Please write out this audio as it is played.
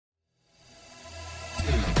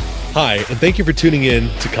Hi, and thank you for tuning in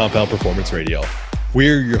to Compound Performance Radio.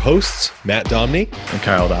 We're your hosts, Matt Domney and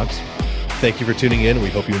Kyle Dobbs. Thank you for tuning in. We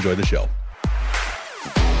hope you enjoy the show.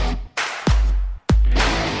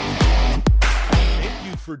 Thank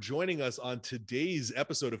you for joining us on today's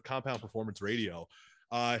episode of Compound Performance Radio.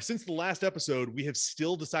 Since the last episode, we have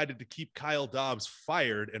still decided to keep Kyle Dobbs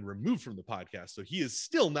fired and removed from the podcast. So he is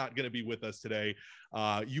still not going to be with us today.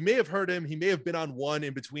 You may have heard him. He may have been on one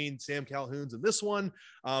in between Sam Calhoun's and this one,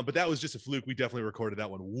 but that was just a fluke. We definitely recorded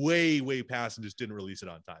that one way past and just didn't release it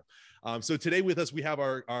on time. So today with us, we have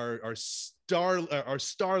our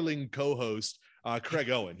starling co-host, Craig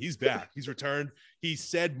Owen. He's back. He's returned. He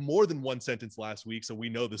said more than one sentence last week, so we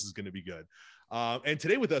know this is going to be good. And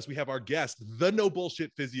today with us, we have our guest, the no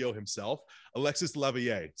bullshit physio himself, Alexis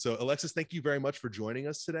Lavier. So Alexis, thank you very much for joining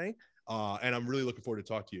us today. And I'm really looking forward to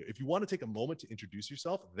talk to you. If you want to take a moment to introduce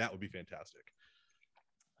yourself, that would be fantastic.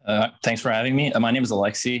 Thanks for having me. My name is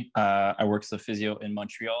Alexi. I work as a physio in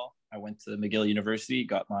Montreal. I went to McGill University,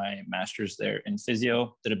 got my master's there in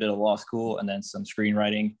physio, did a bit of law school and then some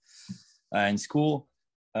screenwriting in school.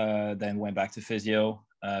 Then went back to physio.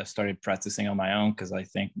 Started practicing on my own because I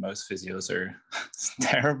think most physios are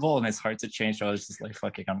terrible and it's hard to change. So I was just like,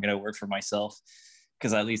 fuck it, I'm going to work for myself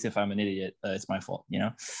because at least if I'm an idiot, it's my fault, you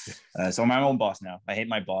know? So I'm my own boss now. I hate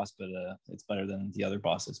my boss, but it's better than the other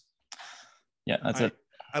bosses. Yeah, that's it.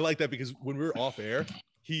 I like that because when we were off air,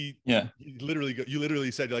 you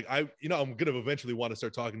literally said, like, I'm going to eventually want to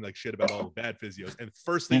start talking like shit about all the bad physios. And the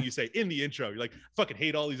first thing you say in the intro, you're like, fucking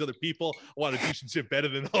hate all these other people. I want to do some shit better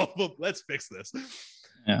than all of them. Let's fix this.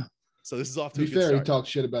 Yeah. So this is off to be fair. He talks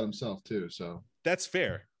shit about himself too. So that's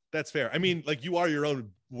fair. I mean, like, you are your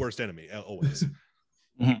own worst enemy always.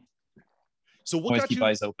 Mm-hmm. So what always got keep you?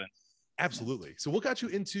 Eyes open. Absolutely. So what got you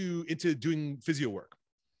into doing physio work?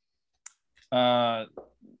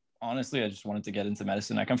 Honestly, I just wanted to get into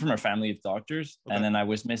medicine. I come from a family of doctors, and then I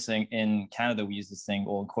was missing in Canada. We use this thing,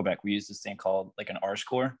 in Quebec, we use this thing called like an R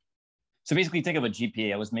score. So basically, think of a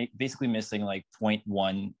GPA. I was basically missing like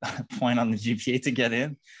 0.1 point on the GPA to get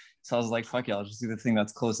in. So I was like, fuck it, I'll just do the thing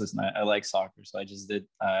that's closest. And I like soccer, so I just did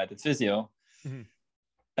physio. Mm-hmm.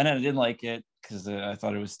 And then I didn't like it because I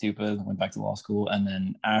thought it was stupid. I went back to law school, and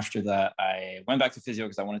then after that, I went back to physio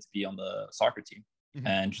because I wanted to be on the soccer team. Mm-hmm.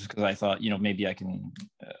 And just because I thought, maybe I can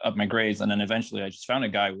up my grades. And then eventually I just found a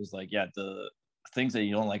guy who was like, yeah, the things that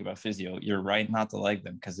you don't like about physio, you're right not to like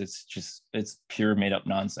them because it's pure made up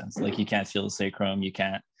nonsense. Like, you can't feel the sacrum,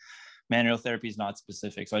 manual therapy is not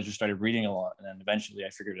specific. So I just started reading a lot. And then eventually I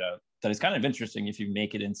figured out that it's kind of interesting if you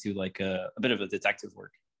make it into like a bit of a detective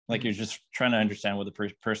work. Like, you're just trying to understand whether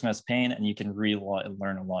the person has pain and you can read a lot and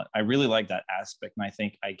learn a lot. I really like that aspect. And I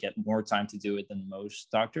think I get more time to do it than most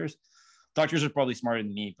doctors. Doctors are probably smarter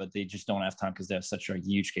than me, but they just don't have time because they have such a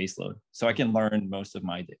huge caseload. So I can learn most of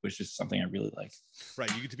my day, which is something I really like. Right.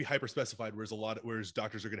 You get to be hyper specified, whereas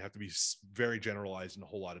doctors are going to have to be very generalized in a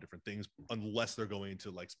whole lot of different things, unless they're going into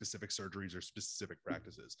like specific surgeries or specific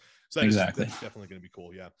practices. So that's definitely going to be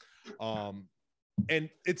cool. Yeah. And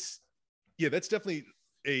that's definitely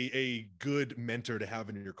a good mentor to have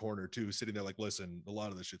in your corner too, sitting there like, listen, a lot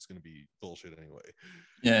of this shit's going to be bullshit anyway.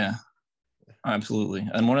 Yeah. Absolutely.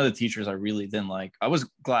 And one of the teachers I really didn't like, I was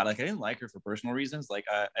glad, like, I didn't like her for personal reasons. Like,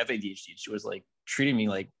 I have ADHD. She was like treating me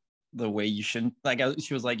like the way you shouldn't. Like,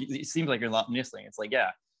 she was like, it seems like you're not listening. It's like, yeah,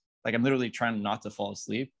 like, I'm literally trying not to fall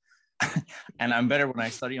asleep. And I'm better when I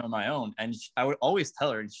study on my own. And I would always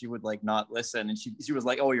tell her, and she would like not listen. And she was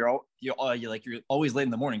like, oh, you're always late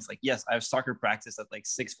in the morning. It's like, yes, I have soccer practice at like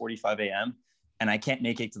 6:45 a.m. and I can't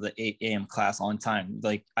make it to the 8 a.m. class on time.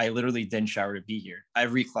 Like, I literally didn't shower to be here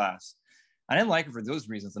every class. I didn't like her for those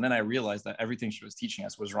reasons. And then I realized that everything she was teaching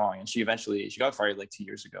us was wrong. And she got fired like 2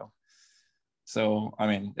 years ago. So, I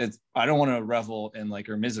mean, I don't want to revel in like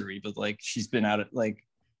her misery, but like, she's been at it, like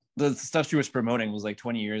the stuff she was promoting was like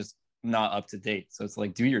 20 years not up to date. So it's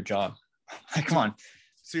like, do your job. Like, come on.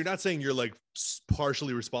 So you're not saying you're like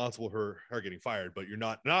partially responsible for her getting fired, but you're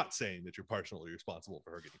not saying that you're partially responsible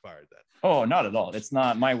for her getting fired then. Oh, not at all. It's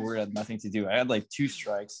not my word. Had nothing to do. I had like 2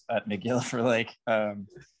 strikes at McGill for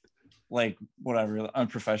like whatever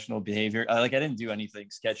unprofessional behavior. I didn't do anything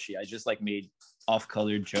sketchy. I just like made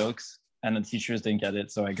off-colored jokes and the teachers didn't get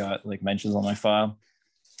it. So I got like mentions on my file.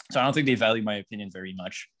 So I don't think they value my opinion very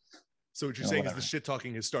much. So what you're saying is the shit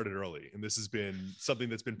talking has started early and this has been something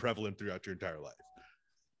that's been prevalent throughout your entire life.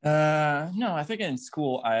 No, I think in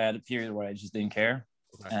school I had a period where I just didn't care.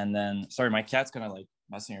 Okay. And then, sorry, my cat's kind of like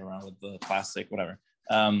messing around with the plastic, whatever.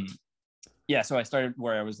 Yeah, so I started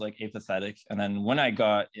where I was like apathetic. And then when I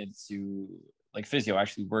got into like physio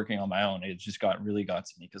actually working on my own, it just really got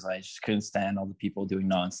to me because I just couldn't stand all the people doing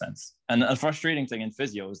nonsense. And a frustrating thing in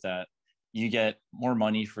physio is that you get more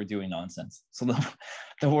money for doing nonsense. So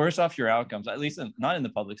the worse off your outcomes, at least not in the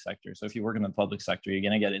public sector. So if you work in the public sector, you're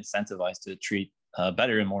going to get incentivized to treat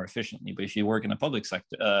better and more efficiently. But if you work in a public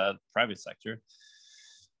sector, private sector,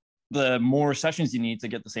 the more sessions you need to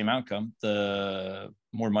get the same outcome, the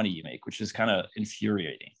more money you make, which is kind of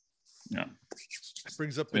infuriating. Yeah. It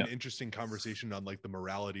brings up an interesting conversation on like the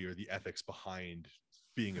morality or the ethics behind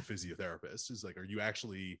being a physiotherapist. Is like,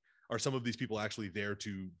 are some of these people actually there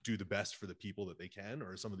to do the best for the people that they can,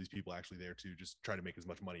 or are some of these people actually there to just try to make as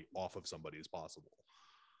much money off of somebody as possible?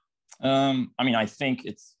 I mean, I think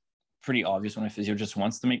it's pretty obvious when a physio just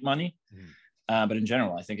wants to make money. But in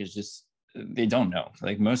general, I think it's just, they don't know.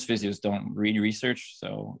 Like most physios don't read research.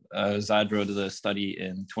 So Zad wrote a study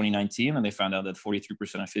in 2019 and they found out that 43%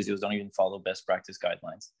 of physios don't even follow best practice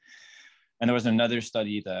guidelines. And there was another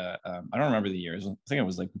study that I don't remember the years. I think it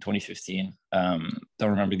was like 2015. Don't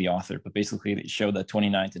remember the author, but basically it showed that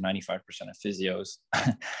 29 to 95% of physios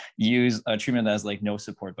use a treatment that has like no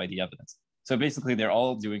support by the evidence. So basically they're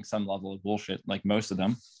all doing some level of bullshit, like most of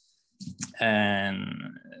them. And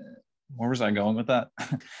where was I going with that?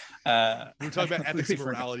 We were talking about ethics and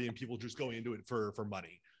morality and people just going into it for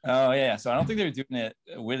money. Oh yeah. So I don't think they're doing it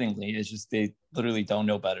willingly. It's just they literally don't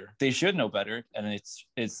know better. They should know better, and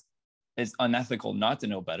it's unethical not to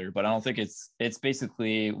know better. But I don't think it's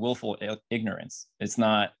basically willful ignorance. It's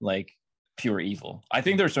not like pure evil. I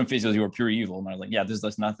think there's some physios who are pure evil and they're like, yeah, this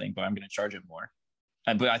does nothing, but I'm going to charge it more.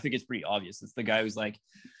 But I think it's pretty obvious. It's the guy who's like,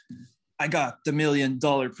 I got the $1 million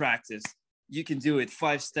practice. You can do it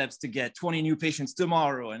 5 steps to get 20 new patients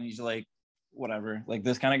tomorrow. And he's like, whatever, like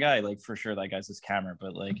this kind of guy, like for sure that guy's a scammer.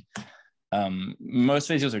 But like most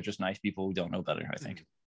physios are just nice people who don't know better, I think.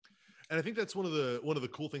 And I think that's one of the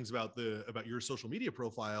cool things about your social media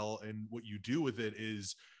profile and what you do with it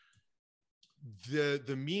is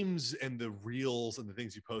the memes and the reels and the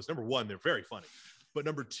things you post. Number one, they're very funny, but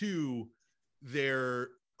number two, they're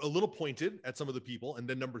a little pointed at some of the people. And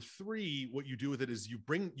then number three, what you do with it is you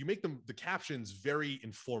make the captions very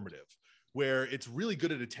informative, where it's really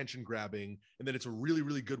good at attention grabbing. And then it's a really,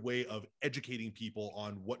 really good way of educating people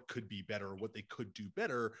on what could be better, or what they could do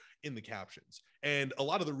better in the captions. And a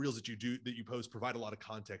lot of the reels that you post provide a lot of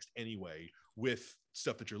context anyway with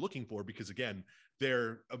stuff that you're looking for, because again,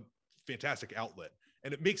 they're a fantastic outlet.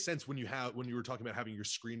 And it makes sense when you were talking about having your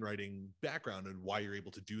screenwriting background and why you're able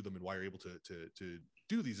to do them and why you're able to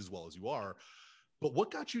do these as well as you are. But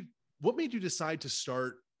what made you decide to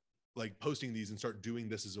start like posting these and start doing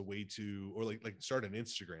this as a way to, or like start an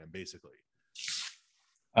Instagram basically?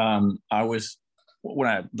 During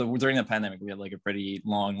the pandemic, we had like a pretty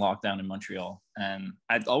long lockdown in Montreal, and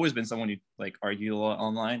I'd always been someone who like argued a lot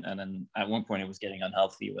online. And then at one point it was getting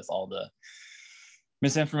unhealthy with all the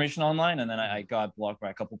misinformation online. And then I got blocked by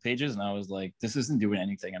a couple pages and I was like, this isn't doing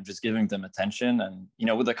anything. I'm just giving them attention. And, you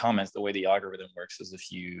know, with the comments, the way the algorithm works is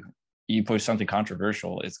if you post something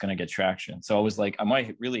controversial, it's going to get traction. So I was like, am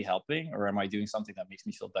I really helping, or am I doing something that makes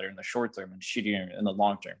me feel better in the short term and shittier in the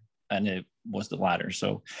long term? And it was the latter.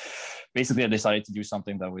 So basically I decided to do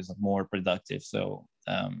something that was more productive. So,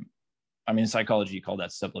 I mean, in psychology, you call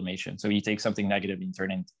that sublimation. So you take something negative and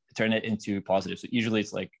turn it into positive. So usually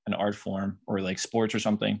it's like an art form or like sports or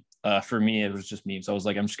something. For me, it was just memes. So I was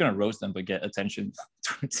like, I'm just going to roast them, but get attention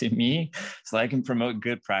to me so I can promote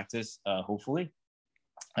good practice, hopefully.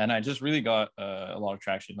 And I just really got a lot of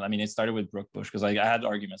traction. I mean, it started with Brooke Bush because I had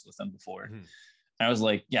arguments with them before. And I was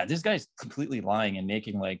like, yeah, this guy's completely lying and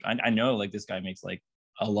making like, I know like this guy makes like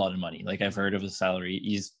a lot of money. Like I've heard of his salary.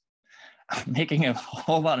 He's making a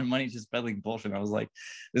whole lot of money just peddling bullshit. I was like,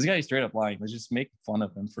 this guy is straight up lying. Let's just make fun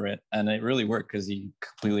of him for it. And it really worked because he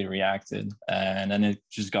completely reacted. And then it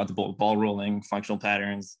just got the ball rolling, functional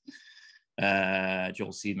patterns,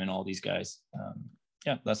 Joel Seedman, all these guys.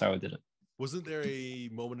 Yeah, that's how I did it. Wasn't there a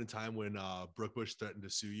moment in time when Brooke Bush threatened to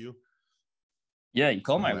sue you? Yeah, he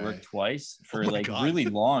called my work twice for really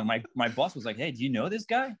long. My boss was like, hey, do you know this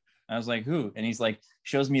guy? I was like, who? And he's like,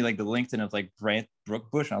 shows me like the LinkedIn of like Brooke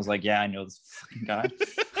Bush. And I was like, yeah, I know this fucking guy.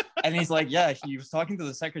 And he's like, yeah, he was talking to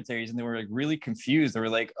the secretaries and they were like really confused. They were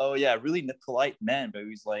like, oh yeah, really polite man. But he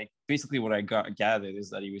was like, basically what I gathered is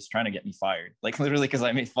that he was trying to get me fired. Like literally because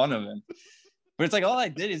I made fun of him. But it's like, all I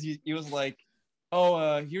did is he was like,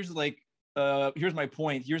 oh, here's my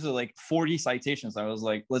point. Here's like 40 citations. I was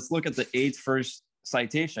like, let's look at the 8 first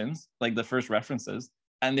citations, like the first references.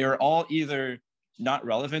 And they were all either not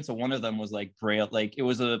relevant. So one of them was like Braille, like it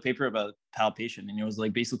was a paper about palpation and it was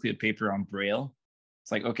like basically a paper on Braille.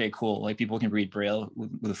 It's like, okay, cool. Like people can read Braille. Who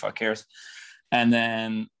the fuck cares? And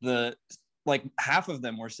then the like half of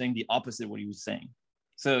them were saying the opposite of what he was saying.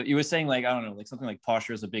 So he was saying like, I don't know, like something like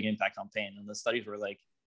posture has a big impact on pain. And the studies were like,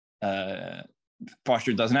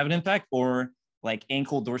 posture doesn't have an impact, or like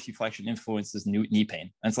ankle dorsiflexion influences knee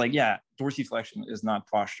pain. And it's like, yeah, dorsiflexion is not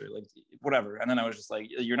posture, like whatever. And then I was just like,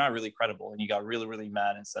 you're not really credible. And he got really, really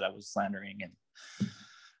mad and said I was slandering.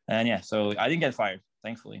 And yeah, so I didn't get fired,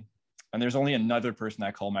 thankfully. And there's only another person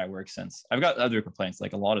that called my work since. I've got other complaints,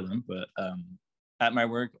 like a lot of them, but at my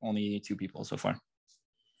work, only 2 people so far.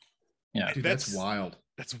 Yeah, dude, that's wild.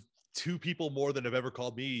 That's 2 people more than have ever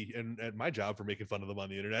called me and at my job for making fun of them on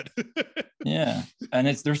the internet. Yeah, and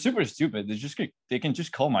they're super stupid. They can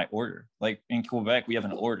just call my order. Like in Quebec, we have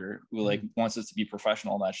an order who like wants us to be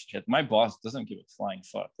professional and that shit. My boss doesn't give a flying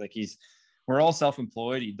fuck. Like we're all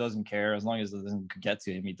self-employed. He doesn't care as long as it doesn't get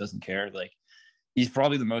to him. He doesn't care. Like he's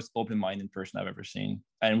probably the most open-minded person I've ever seen,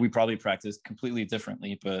 and we probably practice completely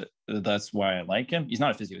differently. But that's why I like him. He's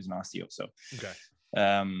not a physio; he's an osteo. So okay.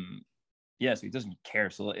 Yeah, so he doesn't care.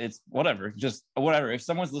 So it's whatever, just whatever. If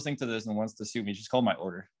someone's listening to this and wants to sue me, just call my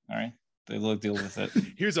order. All right. They'll deal with it.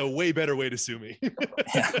 Here's a way better way to sue me.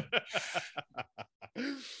 Yeah.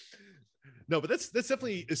 No, but that's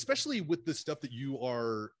definitely, especially with the stuff that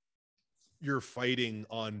you're fighting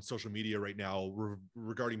on social media right now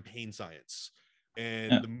regarding pain science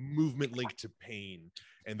and the movement linked to pain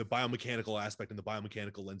and the biomechanical aspect and the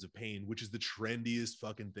biomechanical lens of pain, which is the trendiest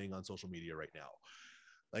fucking thing on social media right now.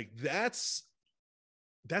 Like that's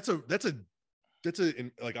like,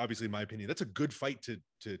 obviously in my opinion, that's a good fight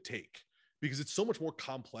to take, because it's so much more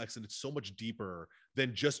complex and it's so much deeper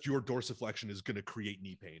than just your dorsiflexion is going to create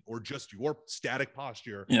knee pain, or just your static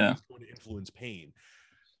posture is going to influence pain.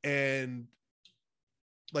 And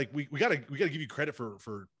like we gotta give you credit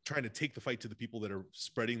for trying to take the fight to the people that are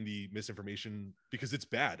spreading the misinformation, because it's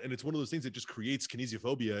bad. And it's one of those things that just creates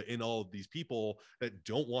kinesiophobia in all of these people that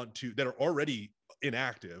don't want to, that are already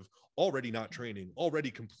inactive, already not training,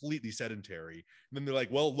 already completely sedentary. And then they're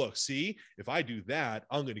like, well, look, see, if I do that,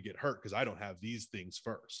 I'm going to get hurt because I don't have these things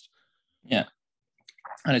first. Yeah.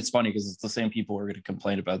 And it's funny because it's the same people who are going to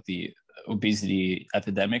complain about the obesity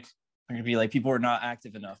epidemic. They're going to be like, people are not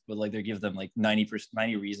active enough, but like they give them like 90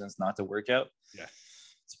 reasons not to work out. Yeah.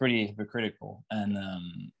 It's pretty hypocritical. And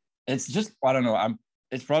it's just, I don't know.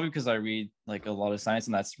 It's probably because I read like a lot of science,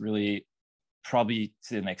 and that's really probably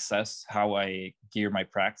to an excess how I gear my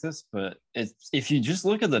practice. But if you just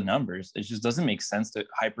look at the numbers, it just doesn't make sense to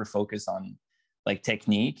hyper focus on like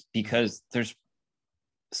technique, because there's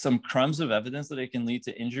some crumbs of evidence that it can lead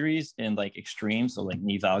to injuries in like extremes. So like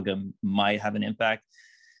knee valgum might have an impact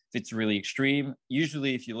if it's really extreme.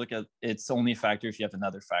 Usually if you look at, it's only a factor if you have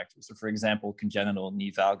another factor. So for example, congenital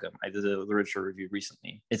knee valgum, I did a literature review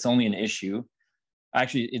recently. It's only an issue.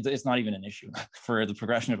 Actually, it's not even an issue for the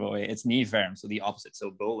progression of OA. It's knee varm, so the opposite. So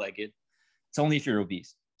bow-legged. It's only if you're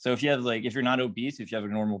obese. So if you're not obese, if you have a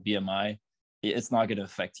normal BMI, it's not going to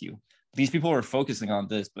affect you. These people are focusing on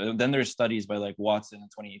this, but then there's studies by like Watson in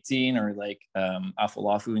 2018 or like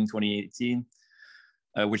Afolafu in 2018,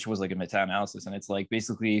 which was like a meta-analysis. And it's like,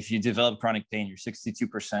 basically, if you develop chronic pain, you're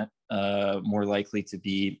 62% more likely to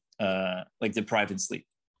be like deprived in sleep.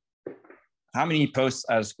 How many posts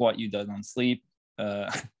as squat you done on sleep,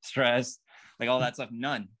 stress, like all that stuff?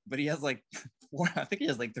 None. But he has like, I think he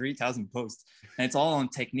has like 3,000 posts, and it's all on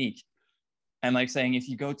technique. And like saying, if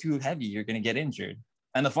you go too heavy, you're going to get injured.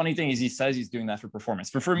 And the funny thing is, he says he's doing that for performance.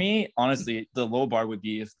 For me, honestly, the low bar would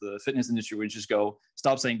be if the fitness industry would just go,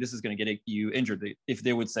 stop saying this is going to get you injured. If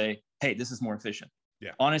they would say, hey, this is more efficient.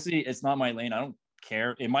 Yeah. Honestly, it's not my lane. I don't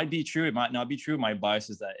care. It might be true. It might not be true. My bias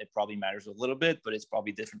is that it probably matters a little bit, but it's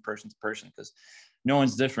probably different person to person, because no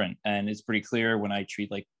one's different. And it's pretty clear when I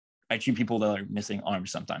treat people that are missing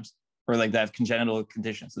arms sometimes, or like that have congenital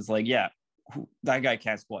conditions. It's like, yeah, that guy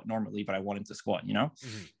can't squat normally, but I want him to squat, you know?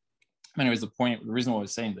 Mm-hmm. Anyways, the reason why I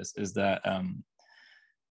was saying this is that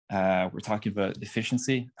we're talking about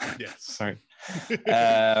efficiency. Yes. Sorry.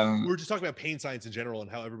 We're just talking about pain science in general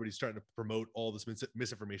and how everybody's starting to promote all this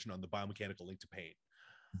misinformation on the biomechanical link to pain.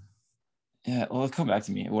 Yeah, well, come back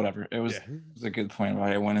to me. Whatever. It was a good point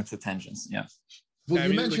why I went into tangents. Yeah. Well,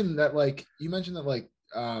 you mentioned that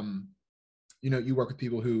you know, you work with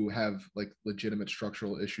people who have like legitimate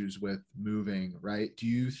structural issues with moving, right? Do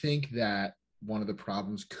you think that one of the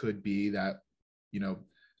problems could be that, you know,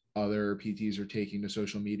 other PTs are taking to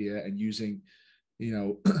social media and using, you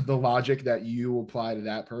know, the logic that you apply to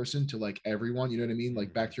that person to like everyone, you know what I mean?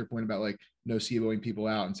 Like back to your point about like noceboing people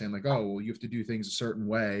out and saying like, oh, well, you have to do things a certain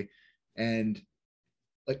way, and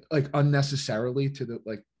like unnecessarily to the,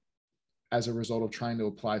 like, as a result of trying to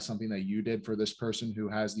apply something that you did for this person who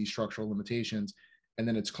has these structural limitations, and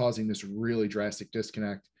then it's causing this really drastic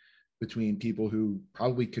disconnect between people who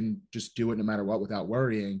probably can just do it no matter what without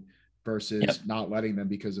worrying versus not letting them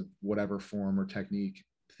because of whatever form or technique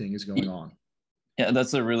thing is going on. Yeah,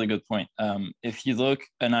 that's a really good point. If you look,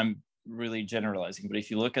 and I'm really generalizing, but if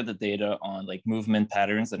you look at the data on like movement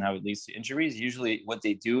patterns and how it leads to injuries, usually what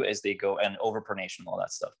they do is they go, and overpronation and all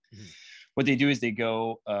that stuff. Mm-hmm. What they do is they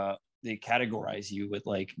go, they categorize you with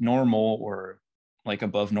like normal or like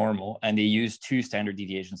above normal, and they use 2 standard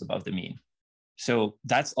deviations above the mean. So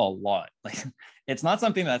that's a lot. Like, it's not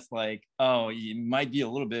something that's like, oh, you might be a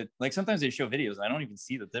little bit, like sometimes they show videos, I don't even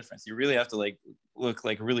see the difference. You really have to like look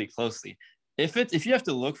like really closely. If you have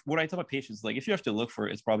to look, what I tell my patients, like if you have to look for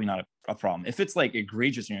it, it's probably not a problem. If it's like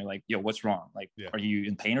egregious and you're like, yo, what's wrong? Like, are you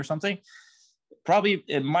in pain or something? Probably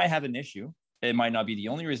it might have an issue. It might not be the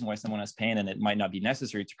only reason why someone has pain, and it might not be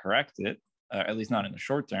necessary to correct it, at least not in the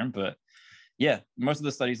short term. But yeah, most of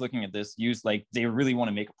the studies looking at this use like, they really want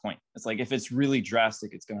to make a point. It's like, if it's really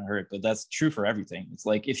drastic, it's going to hurt, but that's true for everything. It's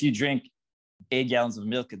like, if you drink 8 gallons of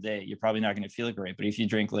milk a day, you're probably not going to feel great. But if you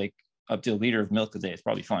drink like up to a liter of milk a day, it's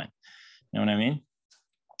probably fine. You know what I mean?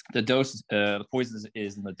 The dose, the poison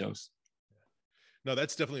is in the dose. No,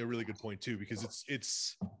 that's definitely a really good point too, because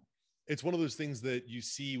it's one of those things that you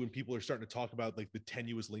see when people are starting to talk about like the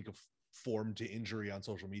tenuous link of form to injury on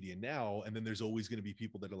social media now. And then there's always going to be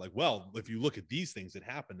people that are like, well, if you look at these things that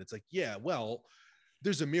happened, it's like, yeah, well,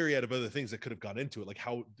 there's a myriad of other things that could have gone into it. Like,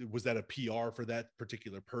 how was that a PR for that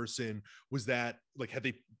particular person? Was that like, had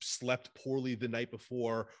they slept poorly the night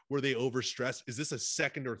before? Were they overstressed? Is this a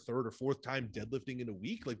second or third or fourth time deadlifting in a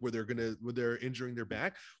week? Like, where they're injuring their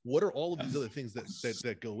back? What are all of these other things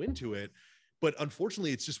that go into it? But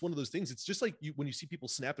unfortunately, it's just one of those things. It's just like when you see people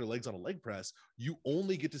snap their legs on a leg press, you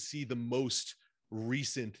only get to see the most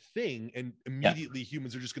recent thing. And immediately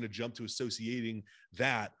humans are just going to jump to associating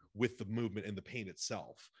that with the movement and the pain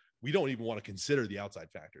itself. We don't even want to consider the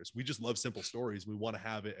outside factors. We just love simple stories. We want to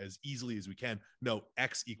have it as easily as we can. No,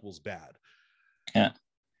 X equals bad. Yeah.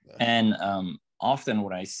 And often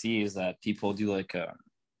what I see is that people do like,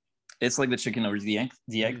 it's like the chicken or the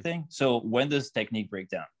egg thing. So when does technique break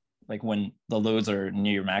down? Like when the loads are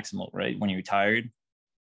near your maximal, right? When you're tired.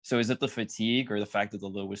 So is it the fatigue or the fact that the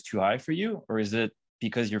load was too high for you? Or is it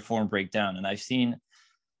because your form break down? And I've seen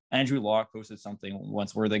Andrew Locke posted something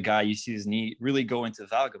once where the guy, you see his knee really go into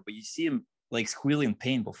valgus, but you see him like squealing in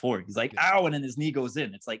pain before. He's like, ow, and then his knee goes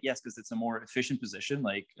in. It's like, yes, because it's a more efficient position.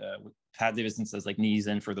 Like Pat Davidson says, like knees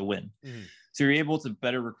in for the win. Mm-hmm. So you're able to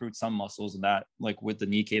better recruit some muscles in that, like with the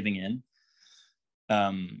knee caving in.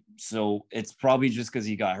 So it's probably just because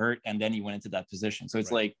he got hurt and then he went into that position. So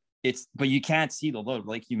it's like, but you can't see the load.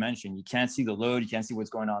 Like you mentioned, you can't see the load. You can't see what's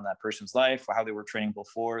going on in that person's life or how they were training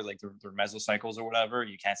before, like their mesocycles or whatever.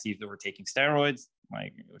 You can't see if they were taking steroids,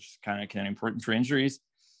 like, which is kind of important for injuries.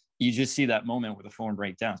 You just see that moment where the form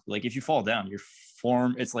breakdowns. But like if you fall down, your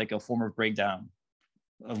form, it's like a form of breakdown,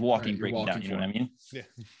 of walking, breaking down. You know what I mean? Yeah.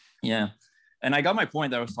 Yeah. And I got my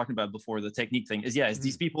point that I was talking about before, the technique thing is,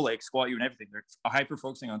 these people like squat you and everything. They're hyper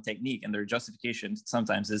focusing on technique, and their justification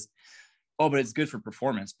sometimes is, oh, but it's good for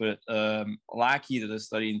performance. But Lackey did a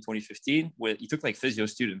study in 2015 where he took like physio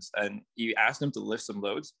students and he asked them to lift some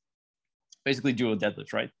loads, basically do a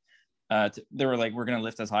deadlift, right? They were like, we're going to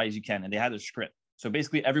lift as high as you can. And they had a script. So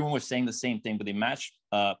basically everyone was saying the same thing, but they matched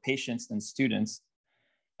patients and students.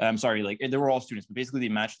 I'm sorry, like they were all students, but basically they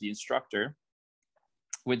matched the instructor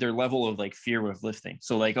with their level of like fear of lifting.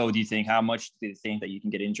 So like, oh, how much do you think that you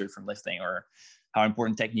can get injured from lifting, or how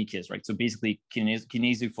important technique is, right? So basically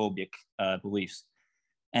kinesiophobic beliefs,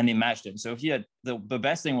 and they matched it. So if you had, the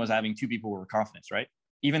best thing was having 2 people who were confident, right?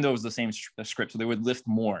 Even though it was the same script, so they would lift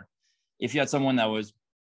more. If you had someone that was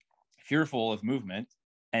fearful of movement,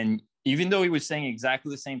 and even though he was saying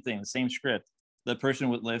exactly the same thing, the same script, the person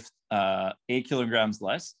would lift 8 kilograms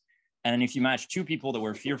less. And if you match 2 people that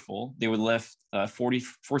were fearful, they would lift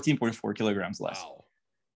 14.4 kilograms less. Wow.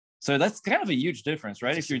 So that's kind of a huge difference,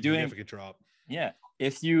 right? If you're doing significant drop. Yeah.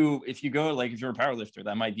 If you go, like if you're a power lifter,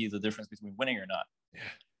 that might be the difference between winning or not. Yeah.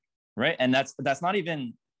 Right. And that's not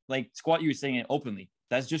even like squat, you were saying it openly.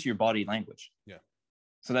 That's just your body language. Yeah.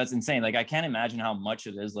 So that's insane. Like I can't imagine how much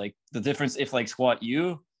it is. Like the difference if like squat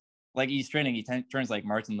you, like he's training, he turns like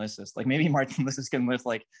Martin Lissus. Like maybe Martin Lissus can lift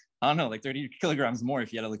like, I don't know, like 30 kilograms more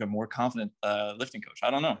if you had like a more confident lifting coach. I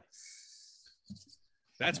don't know.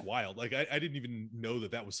 That's wild. Like I didn't even know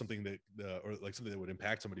that was something that, or like something that would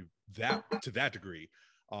impact somebody to that degree.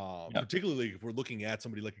 Particularly if we're looking at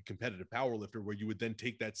somebody like a competitive power lifter, where you would then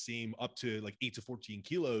take that same up to like 8 to 14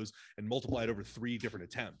 kilos and multiply it over 3 different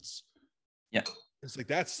attempts. Yeah. It's like,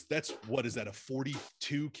 that's what is that, a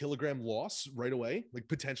 42 kilogram loss right away? Like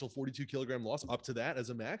potential 42 kilogram loss up to that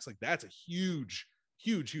as a max. Like that's a huge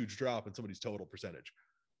huge drop in somebody's total percentage.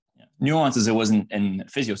 Yeah. Nuances, it wasn't in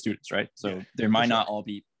physio students, right? So Yeah, there might sure. not all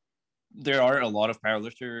be, there are a lot of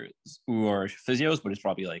powerlifters who are physios, but it's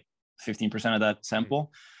probably like 15% of that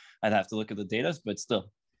sample. I'd have to look at the data, but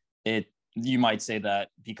still, you might say that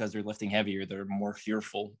because they're lifting heavier, they're more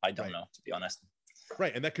fearful. I don't know, to be honest.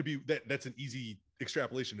 Right. And that could be that's an easy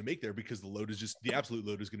extrapolation to make there, because the absolute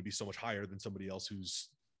load is going to be so much higher than somebody else who's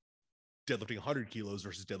deadlifting 100 kilos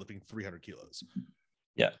versus deadlifting 300 kilos.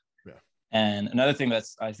 Yeah. And another thing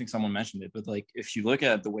I think someone mentioned it, but like if you look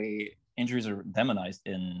at the way injuries are demonized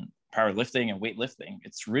in powerlifting and weightlifting,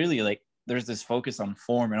 it's really like there's this focus on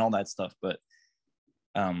form and all that stuff. But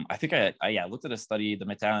I think I looked at a study, the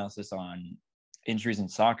meta-analysis on injuries in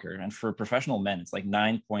soccer, and for professional men, it's like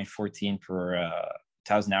 9.14 per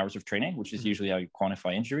 1,000 hours of training, which is usually how you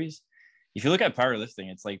quantify injuries. If you look at powerlifting,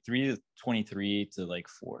 it's like 3 to 23 to like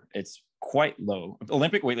 4. It's quite low.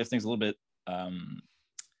 Olympic weightlifting is a little bit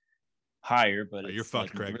higher, but you're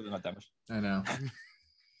fucked, Craig. Really not that much. I know.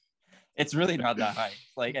 It's really not that high.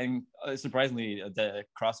 Like, and surprisingly, the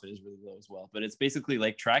CrossFit is really low as well. But it's basically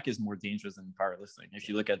like track is more dangerous than powerlifting if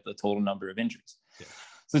you look at the total number of injuries. Yeah.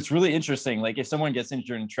 So it's really interesting. Like if someone gets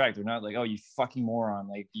injured in track, they're not like, oh, you fucking moron,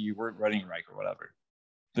 like you weren't running right or whatever.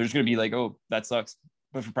 They're just gonna be like, oh, that sucks.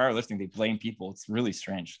 But for powerlifting, they blame people. It's really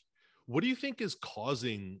strange. What do you think is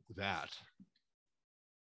causing that?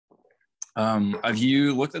 Have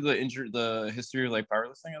you looked at the history of like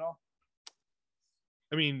powerlifting at all?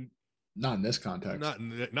 I mean, not in this context. Not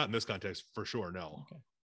in this context, for sure. No. Okay.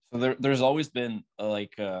 So there's always been I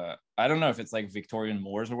don't know if it's like Victorian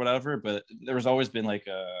mores or whatever, but there was always been like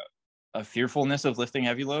a fearfulness of lifting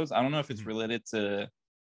heavy loads. I don't know if it's related to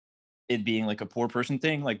it being like a poor person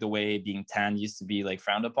thing, like the way being tan used to be like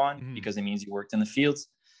frowned upon because it means you worked in the fields.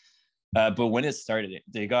 But when it started,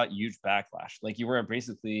 they got huge backlash. Like you were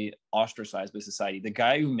basically ostracized by society. The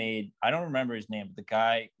guy who made, I don't remember his name, but the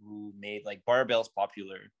guy who made like barbells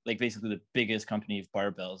popular, like basically the biggest company of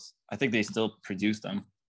barbells. I think they still produce them.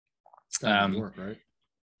 New York, right?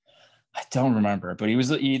 I don't remember, but he's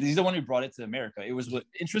the one who brought it to America. It was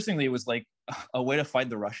interestingly, it was like a way to fight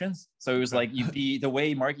the Russians. So it was like the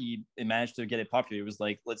way Marky managed to get it popular. It was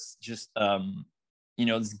like, let's just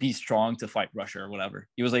let's be strong to fight Russia or whatever.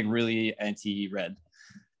 He was like really anti-red.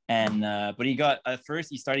 And but he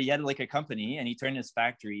had like a company and he turned his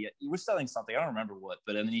factory. He was selling something, I don't remember what,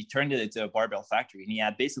 but then he turned it into a barbell factory. And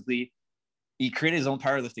he created his own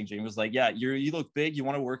powerlifting gym. He was like, yeah, you look big, you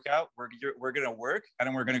want to work out, we're gonna work, and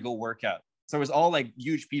then we're gonna go work out. So it was all like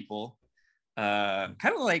huge people, kind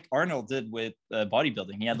of like Arnold did with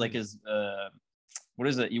bodybuilding. He had like his what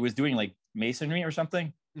is it? He was doing like masonry or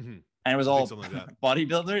something. And it was all like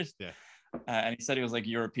bodybuilders. Yeah. And he said it was like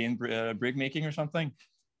European brick making or something.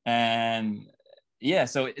 And yeah,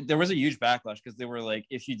 so there was a huge backlash because they were like,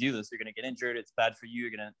 if you do this, you're going to get injured. It's bad for you.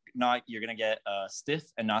 You're going to get stiff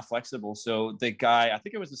and not flexible. So the guy, I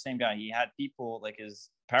think it was the same guy. He had people like his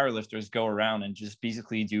powerlifters go around and just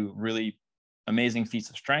basically do really amazing feats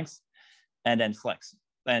of strength and then flex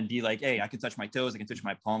and be like, hey, I can touch my toes. I can touch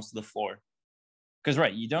my palms to the floor. Because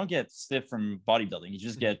right, you don't get stiff from bodybuilding.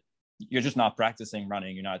 You're just not practicing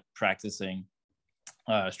running. You're not practicing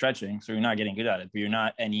stretching. So you're not getting good at it, but you're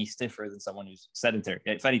not any stiffer than someone who's sedentary.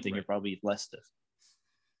 If anything, you're probably less stiff.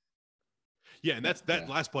 Yeah. And that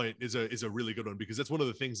last point is a really good one, because that's one of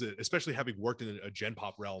the things that, especially having worked in a Gen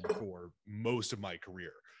Pop realm for most of my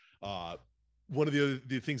career, one of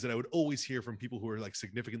the things that I would always hear from people who are like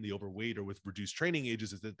significantly overweight or with reduced training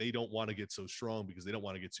ages is that they don't want to get so strong because they don't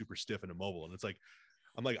want to get super stiff and immobile. And it's like,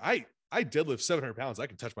 I'm like, I deadlift 700 pounds. I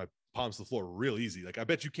can touch my palms to the floor real easy. Like, I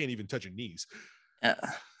bet you can't even touch your knees. Yeah.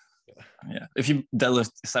 If you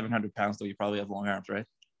deadlift 700 pounds, though, you probably have long arms, right?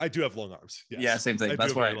 I do have long arms. Yes. Yeah, same thing.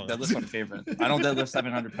 That's why deadlift's my favorite. I don't deadlift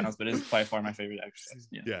 700 pounds, but it is by far my favorite exercise.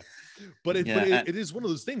 Yeah. But it is one of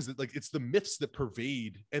those things that like, it's the myths that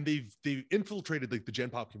pervade, and they've infiltrated like the Gen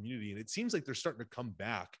Pop community. And it seems like they're starting to come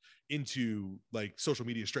back into like social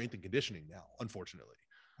media strength and conditioning now, unfortunately.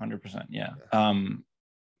 100%.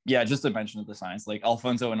 Yeah. Just to mention the science, like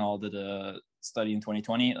Alfonso and all did a study in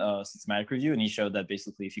 2020, systematic review, and he showed that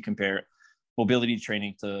basically if you compare mobility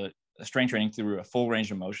training to strength training through a full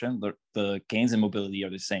range of motion, the gains in mobility are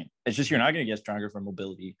the same. It's just you're not going to get stronger from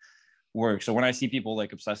mobility work. So when I see people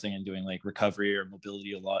like obsessing and doing like recovery or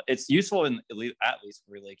mobility a lot, it's useful in athletes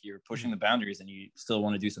where like you're pushing the boundaries and you still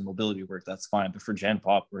want to do some mobility work. That's fine. But for Gen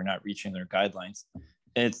Pop, we're not reaching their guidelines.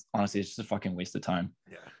 It's just a fucking waste of time.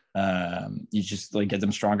 You just like get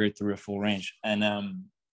them stronger through a full range. And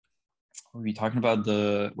were we talking about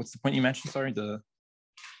what's the point you mentioned? Sorry,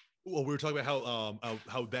 Well, we were talking about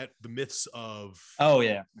how that the myths of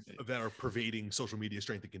okay. that are pervading social media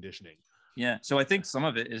strength and conditioning. Yeah. So I think some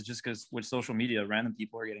of it is just because with social media, random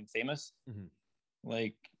people are getting famous. Mm-hmm.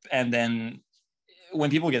 Like, and then when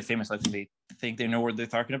people get famous, I think they know what they're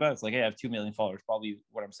talking about. It's like, hey, I have 2 million followers. Probably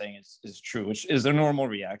what I'm saying is true, which is a normal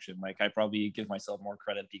reaction. Like, I probably give myself more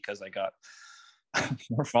credit because I got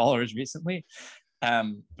more followers recently.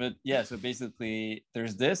 But yeah, so basically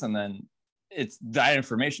there's this, and then it's that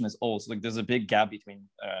information is old. So like there's a big gap between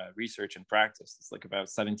research and practice. It's like about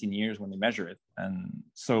 17 years when they measure it. And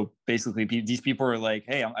so basically these people are like,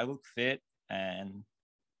 hey, I look fit and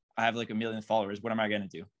I have like 1 million followers. What am I going to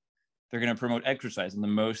do? They're going to promote exercise, and the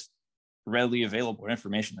most readily available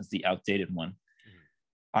information is the outdated one.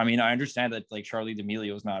 Mm-hmm. I mean, I understand that like Charli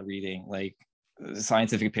D'Amelio is not reading like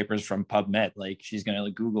scientific papers from PubMed. Like she's going to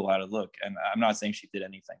like Google how to look. And I'm not saying she did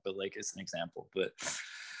anything, but like it's an example. But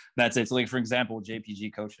that's it. So like, for example,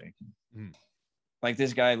 JPG coaching. Mm. Like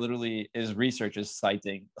this guy literally, his research is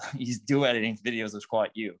citing, he's dual editing videos of Squat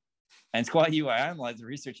U. And Squat U, I analyze the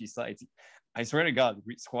research he cites. I swear to God,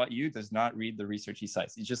 Squat U does not read the research he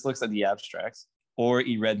cites. He just looks at the abstracts, or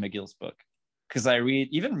he read McGill's book. Because I read,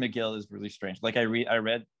 even McGill is really strange. Like I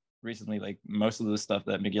read recently, like most of the stuff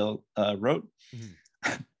that McGill wrote.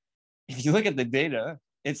 Mm-hmm. If you look at the data,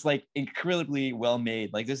 it's like incredibly well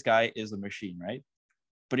made. Like this guy is a machine, right?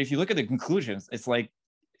 But if you look at the conclusions, it's like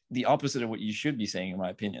the opposite of what you should be saying, in my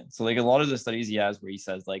opinion. So like a lot of the studies he has where he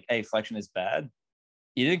says like, hey, flexion is bad,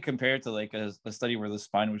 he didn't compare it to like a study where the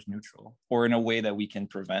spine was neutral or in a way that we can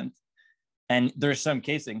prevent. And there's some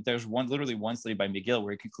casing. There's literally one study by McGill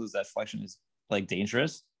where he concludes that flexion is like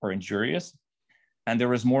dangerous or injurious. And there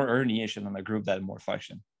was more herniation in the group that had more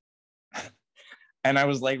flexion. And I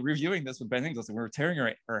was like reviewing this with Ben Ingles, and we were tearing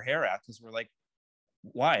our hair out because we're like,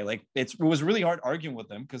 why? Like it was really hard arguing with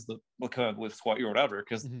them because with Squat U or whatever,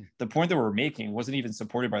 because mm-hmm. the point that we're making wasn't even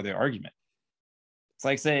supported by their argument. It's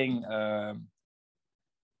like saying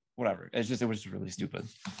whatever. It was just really stupid.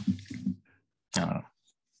 I don't know.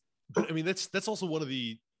 But I mean, that's also one of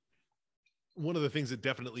the things that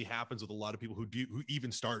definitely happens with a lot of people who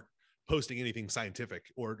even start posting anything scientific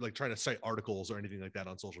or like trying to cite articles or anything like that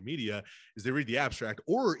on social media is they read the abstract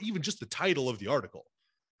or even just the title of the article.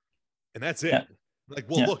 And that's it. Yeah. Like,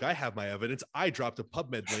 well, look, I have my evidence. I dropped a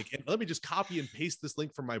PubMed link, and let me just copy and paste this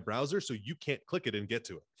link from my browser so you can't click it and get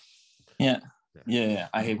to it. Yeah.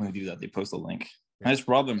 I hate when they do that. They post a link. Yeah. And it's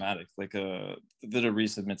problematic. Like, they did a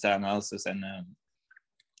recent meta-analysis, and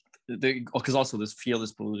because also this field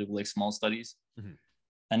is polluted with like small studies. Mm-hmm.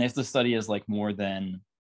 And if the study is like more than,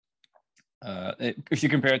 if you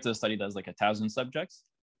compare it to a study that's like 1,000 subjects,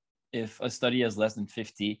 if a study has less than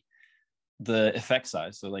 50, the effect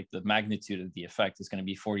size, so like the magnitude of the effect, is going to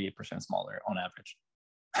be 48% smaller on average.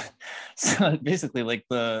 So basically, like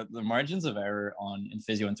the margins of error in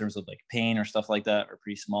physio in terms of like pain or stuff like that are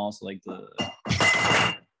pretty small. So like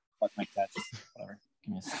fuck my cat, whatever.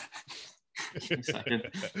 Give me a second.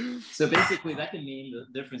 So basically, that can mean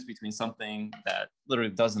the difference between something that literally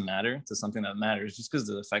doesn't matter to something that matters, just because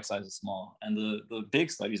the effect size is small. And the big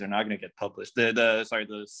studies are not going to get published.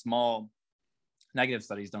 The small negative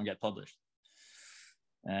studies don't get published.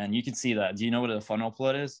 And you can see that. Do you know what a funnel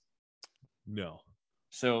plot is? No.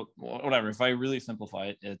 So whatever, if I really simplify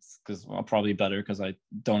it, it's because probably better because I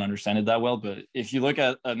don't understand it that well. But if you look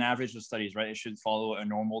at an average of studies, right, it should follow a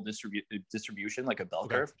normal distribution, like a bell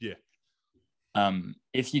curve. Yeah.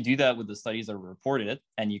 If you do that with the studies that were reported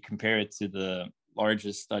and you compare it to the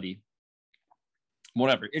largest study,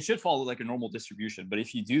 whatever, it should follow like a normal distribution. But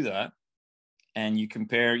if you do that and you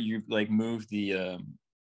compare, you like move the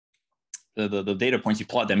data points, you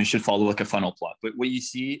plot them, it should follow like a funnel plot. But what you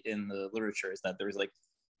see in the literature is that there's like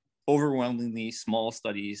overwhelmingly small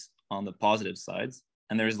studies on the positive sides,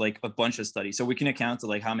 and there's like a bunch of studies. So we can account to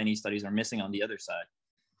like how many studies are missing on the other side.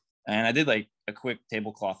 And I did like a quick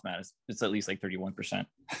tablecloth math. It's at least like 31%.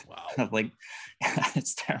 Wow. Like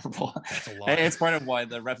it's terrible. That's a lot. It's part of why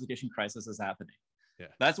the replication crisis is happening. Yeah.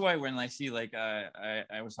 That's why when I see like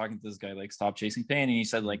I was talking to this guy like Stop Chasing Pain, and he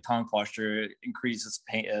said like tongue posture increases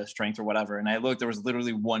pain, strength or whatever, and I looked, there was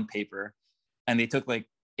literally one paper, and they took like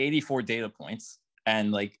 84 data points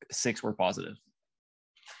and like 6 were positive.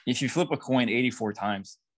 If you flip a coin 84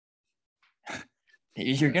 times,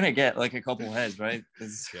 you're gonna get like a couple heads, right?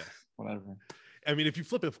 Whatever. I mean, if you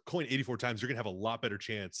flip a coin 84 times, you're gonna have a lot better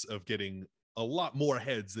chance of getting a lot more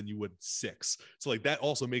heads than you would 6. So like that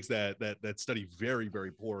also makes that study very,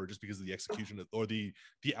 very poor, just because of the execution or the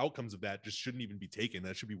outcomes of that just shouldn't even be taken.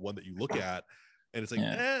 That should be one that you look at and it's like,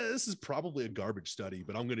 this is probably a garbage study,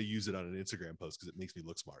 but I'm going to use it on an Instagram post because it makes me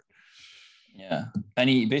look smart. Yeah. And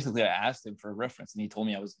I asked him for a reference and he told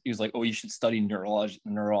me he was like, oh, you should study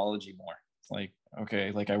neurology more. It's like,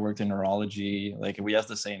 okay, like I worked in neurology, like we have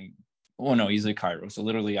the same, oh no, he's a chiro. So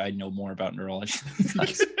literally I know more about neurology.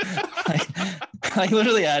 like, I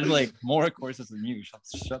literally had like more courses than you.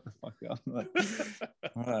 Shut the fuck up. Like,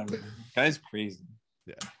 whatever. Guy's crazy.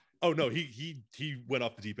 Yeah. Oh no, he went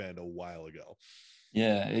off the deep end a while ago.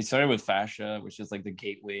 Yeah, it started with fascia, which is like the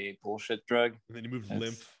gateway bullshit drug. And then he moved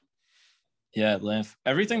lymph. Yeah, lymph.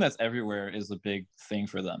 Everything that's everywhere is a big thing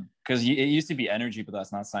for them because it used to be energy, but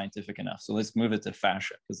that's not scientific enough. So let's move it to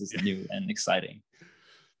fascia because it's new and exciting.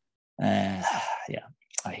 Yeah,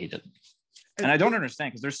 I hate it. And I don't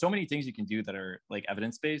understand because there's so many things you can do that are like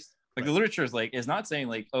evidence-based. Like the literature is not saying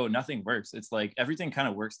like, oh, nothing works. It's like everything kind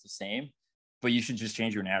of works the same, but you should just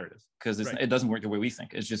change your narrative because it doesn't work the way we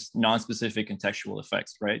think. It's just non-specific contextual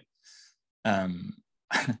effects, right?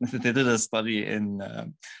 They did a study in,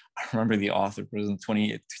 I remember the author, it was in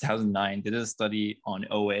 2009, they did a study on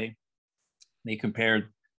OA. They compared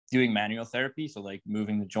doing manual therapy, so like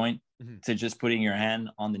moving the joint, to just putting your hand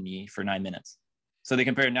on the knee for 9 minutes. So they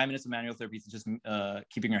compared 9 minutes of manual therapy to just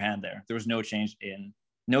keeping your hand there. There was no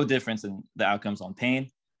difference in the outcomes on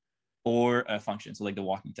pain or function. So like the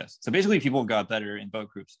walking test. So basically people got better in both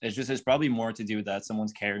groups. It's probably more to do with that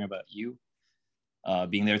someone's caring about you,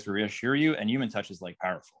 being there to reassure you, and human touch is like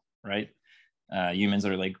powerful, right? Humans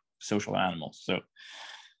are like social animals. So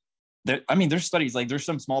there's studies, like there's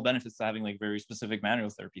some small benefits to having like very specific manual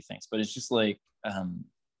therapy things, but it's just like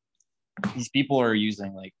these people are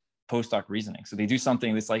using like post-hoc reasoning. So they do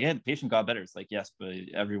something that's like, hey, the patient got better. It's like, yes, but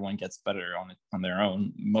everyone gets better on their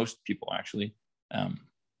own. Most people actually.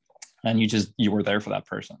 And you were there for that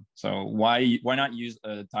person. So why not use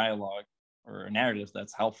a dialogue or a narrative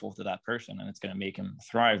that's helpful to that person and it's going to make him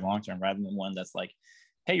thrive long term rather than one that's like,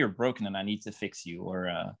 hey, you're broken and I need to fix you,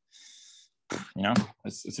 or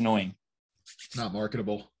it's annoying. Not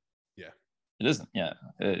marketable. Yeah, it isn't. Yeah,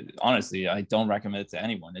 honestly, I don't recommend it to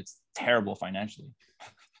anyone. It's terrible financially.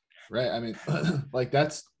 Right. I mean, like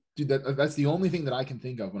that's the only thing that I can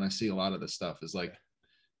think of when I see a lot of this stuff is like,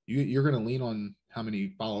 you're going to lean on how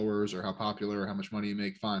many followers or how popular or how much money you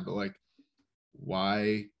make, fine. But like,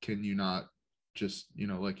 why can you not just,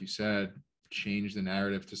 like you said, change the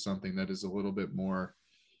narrative to something that is a little bit more,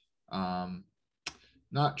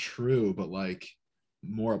 not true, but like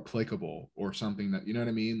more applicable, or something that, you know what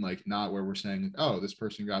I mean? Like not where we're saying, oh, this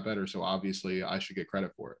person got better, so obviously I should get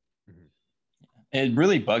credit for it. It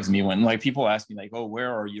really bugs me when like people ask me like, oh,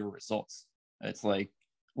 where are your results? It's like,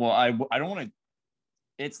 well, I don't want to.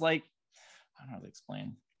 It's like, I don't know how to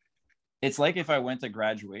explain. It's like if I went to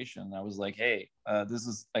graduation, I was like, hey, this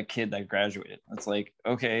is a kid that graduated. It's like,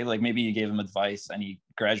 okay, like maybe you gave him advice and he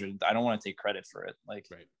graduated. I don't want to take credit for it. Like,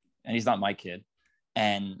 right. And he's not my kid.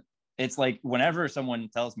 And it's like, whenever someone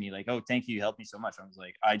tells me like, oh, thank you, you helped me so much, I was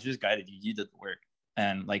like, I just guided you. You did the work.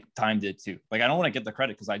 And like time did too. Like, I don't want to get the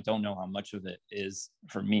credit because I don't know how much of it is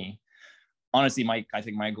for me. Honestly, I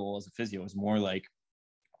think my goal as a physio is more like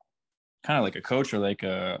kind of like a coach or like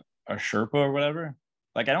a Sherpa or whatever.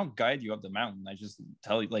 Like, I don't guide you up the mountain. I just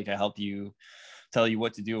tell you, like, I help you, tell you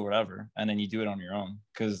what to do or whatever, and then you do it on your own.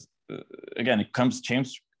 Because again,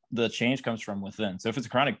 the change comes from within. So if it's a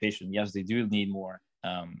chronic patient, yes, they do need more.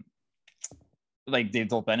 Like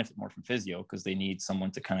they'll benefit more from physio because they need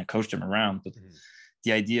someone to kind of coach them around. But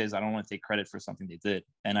the idea is I don't want to take credit for something they did,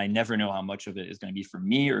 and I never know how much of it is going to be for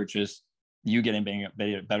me or just you getting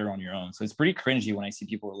better on your own. So it's pretty cringy when I see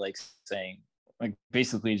people like saying, like,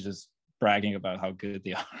 basically just bragging about how good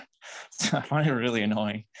they are. So I find it really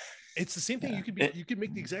annoying. It's the same thing. Yeah. You could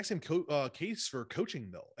make the exact same case for coaching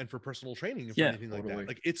though, and for personal training and for anything totally. Like that.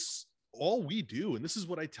 Like it's all we do. And this is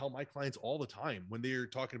what I tell my clients all the time when they're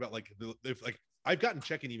talking about like, if like I've gotten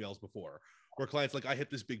check-in emails before where clients like, I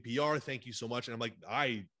hit this big PR, thank you so much. And I'm like,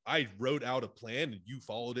 I wrote out a plan and you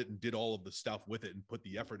followed it and did all of the stuff with it and put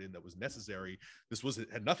the effort in that was necessary. This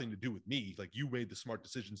had nothing to do with me. Like you made the smart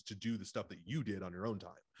decisions to do the stuff that you did on your own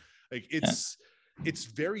time. Like it's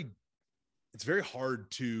very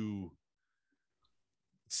hard to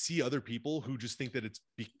see other people who just think that it's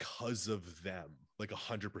because of them, like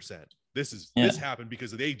 100%. This happened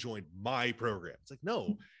because they joined my program. It's like,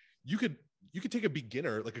 no, you could take a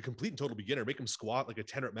beginner, like a complete and total beginner, make them squat like a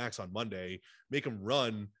 10 rep max on Monday, make them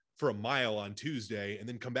run for a mile on Tuesday, and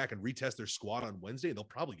then come back and retest their squat on Wednesday, and they'll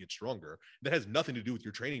probably get stronger. That has nothing to do with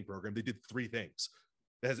your training program. They did 3 things.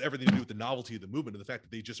 That has everything to do with the novelty of the movement and the fact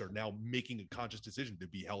that they just are now making a conscious decision to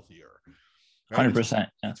be healthier. Right? 100%.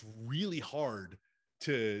 It's really hard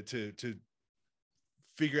to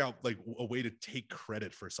figure out like a way to take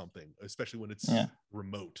credit for something, especially when it's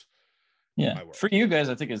remote. Yeah. my world. For you guys,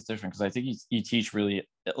 I think it's different because I think you teach really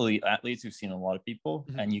elite athletes who've seen a lot of people,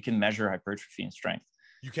 and you can measure hypertrophy and strength.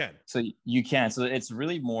 You can. So you can. So it's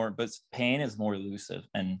really more, but pain is more elusive.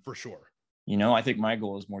 And for sure, I think my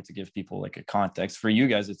goal is more to give people like a context. For you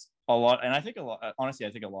guys, it's a lot. And I think honestly,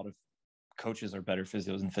 I think a lot of coaches are better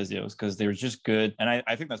physios than physios because they're just good. And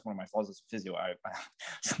I think that's one of my flaws as a physio.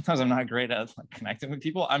 Sometimes I'm not great at like connecting with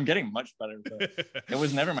people. I'm getting much better, but it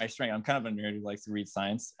was never my strength. I'm kind of a nerd who likes to read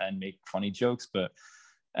science and make funny jokes,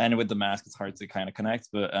 and with the mask, it's hard to kind of connect.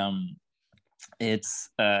 But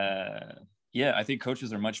yeah, I think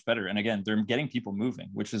coaches are much better. And again, they're getting people moving,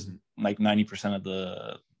 which is like 90% of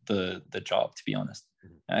the job, to be honest.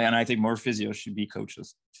 And I think more physios should be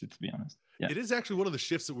coaches, to be honest. Yeah. It is actually one of the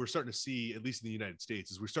shifts that we're starting to see, at least in the United States,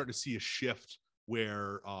 is we're starting to see a shift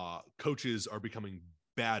where coaches are becoming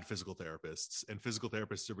bad physical therapists and physical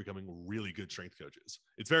therapists are becoming really good strength coaches.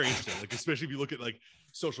 It's very interesting. Like, especially if you look at like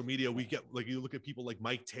social media, we get like, you look at people like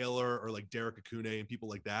Mike Taylor or like Derek Akune and people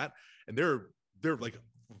like that. And they're like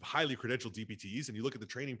highly credentialed DPTs. And you look at the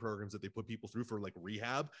training programs that they put people through for like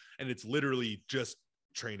rehab, and it's literally just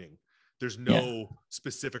training. There's no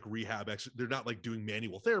specific rehab. They're not like doing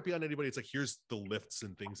manual therapy on anybody. It's like, here's the lifts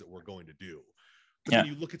and things that we're going to do. But then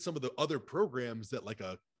you look at some of the other programs that like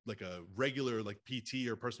a regular like PT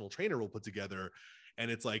or personal trainer will put together,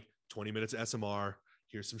 and it's like 20 minutes SMR.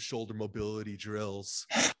 Here's some shoulder mobility drills.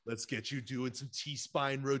 Let's get you doing some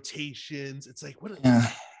T-spine rotations. It's like, what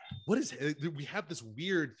is, we have this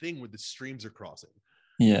weird thing where the streams are crossing.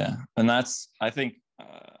 Yeah. And that's, I think,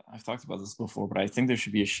 I've talked about this before, but I think there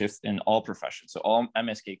should be a shift in all professions. So all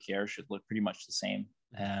MSK care should look pretty much the same.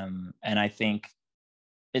 And I think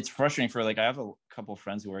it's frustrating for like, I have a couple of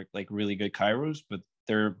friends who are like really good chiros, but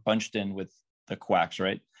they're bunched in with the quacks,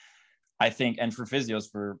 right? I think, and for physios,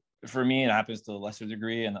 for me, it happens to a lesser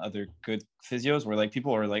degree, and other good physios where like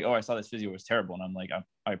people are like, oh, I saw this physio was terrible. And I'm like,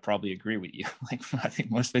 I probably agree with you. Like, I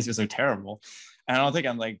think most physios are terrible. And I don't think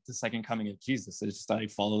I'm like the second coming of Jesus. It's just I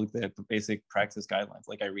follow the basic practice guidelines.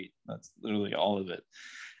 Like I read, that's literally all of it.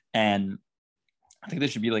 And I think there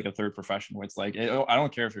should be like a third profession where it's like, I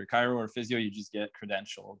don't care if you're a chiro or physio, you just get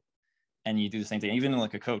credentialed and you do the same thing, even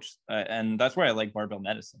like a coach. And that's why I like barbell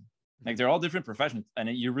medicine. Like they're all different professions, and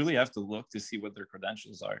you really have to look to see what their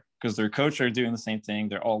credentials are, because their coach are doing the same thing.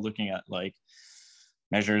 They're all looking at like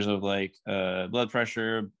measures of like blood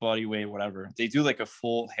pressure, body weight, whatever. They do like a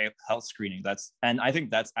full health screening. And I think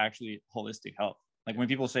that's actually holistic health. Like when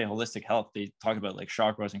people say holistic health, they talk about like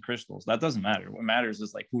chakras and crystals. That doesn't matter. What matters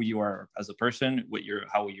is like who you are as a person,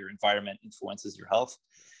 how your environment influences your health.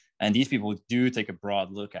 And these people do take a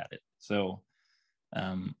broad look at it. So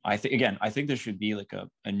I think there should be like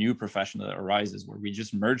a new profession that arises where we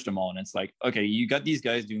just merge them all. And it's like, okay, you got these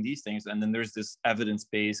guys doing these things, and then there's this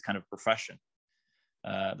evidence-based kind of profession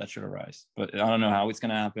that should arise. But I don't know how it's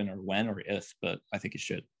going to happen or when or if, but I think it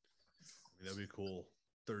should. That'd be cool.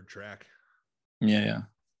 Third track. Yeah.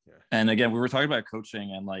 And again, we were talking about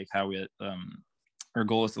coaching and like how our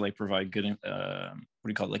goal is to like provide good,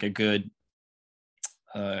 like a good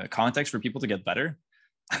context for people to get better.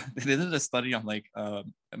 They did a study on like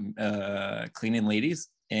cleaning ladies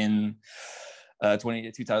in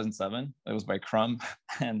 2007. It was by Crum,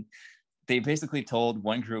 and they basically told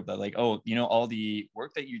one group that like, oh, all the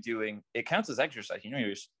work that you're doing, it counts as exercise.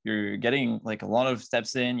 You're getting like a lot of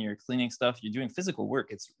steps in, you're cleaning stuff, you're doing physical work.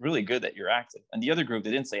 It's really good that you're active. And the other group,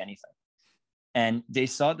 they didn't say anything. And they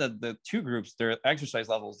saw that the two groups, their exercise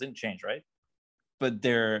levels didn't change, right? But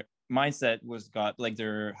their mindset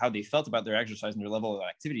how they felt about their exercise and their level of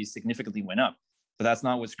activity significantly went up. But that's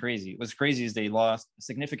not what's crazy. What's crazy is they lost a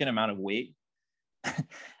significant amount of weight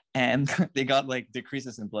and they got like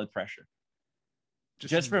decreases in blood pressure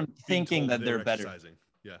just from thinking that they're better.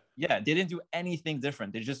 Yeah, they didn't do anything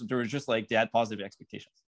different. They had positive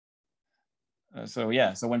expectations. So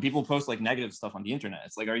when people post like negative stuff on the internet,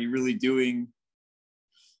 it's like, are you really doing,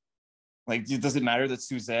 like, does it matter that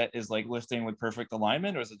Suzette is like lifting with perfect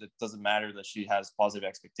alignment, or does it matter that she has positive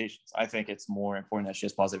expectations? I think it's more important that she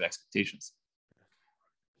has positive expectations.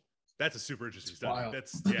 That's a super interesting study.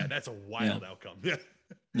 That's a wild outcome.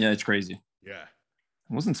 Yeah, it's crazy. Yeah,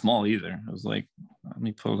 it wasn't small either. It was like, let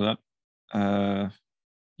me pull it up. I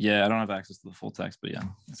don't have access to the full text, but yeah,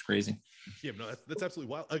 it's crazy. Yeah, no, that's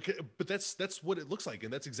absolutely wild. Okay, but that's what it looks like,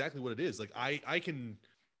 and that's exactly what it is. Like I can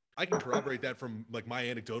corroborate that from like my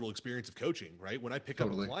anecdotal experience of coaching, right? When I pick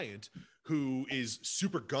up a client who is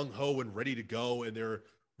super gung-ho and ready to go, and they're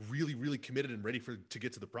really, really committed and ready to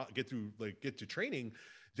get to training,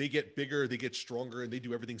 they get bigger, they get stronger, and they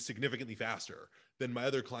do everything significantly faster than my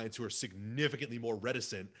other clients who are significantly more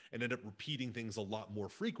reticent and end up repeating things a lot more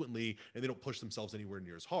frequently, and they don't push themselves anywhere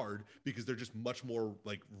near as hard because they're just much more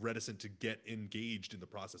like reticent to get engaged in the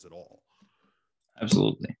process at all.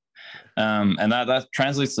 Absolutely. And that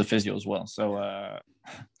translates to physio as well. So I'm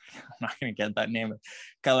not going to get that name.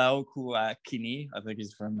 Kalao Kini, I think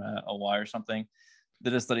he's from Hawaii or something,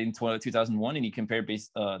 did a study in 2001, and he compared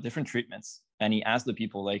different treatments, and he asked the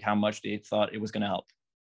people like how much they thought it was going to help.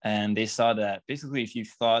 And they saw that basically if you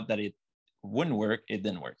thought that it wouldn't work, it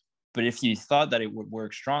didn't work. But if you thought that it would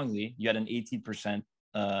work strongly, you had an 18%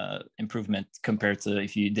 improvement compared to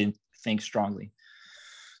if you didn't think strongly.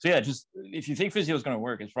 So yeah, just if you think physio is going to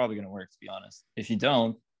work, it's probably going to work, to be honest. If you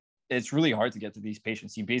don't, it's really hard to get to these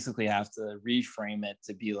patients. You basically have to reframe it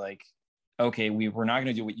to be like, okay, we're not going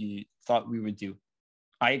to do what you thought we would do.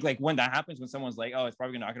 I like when that happens, when someone's like, oh, it's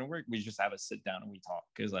probably not going to work, we just have a sit down and we talk.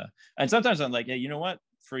 Because and sometimes I'm like, hey, you know what?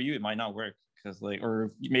 For you, it might not work, because like,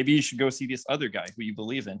 or maybe you should go see this other guy who you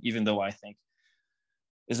believe in, even though I think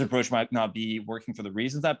this approach might not be working for the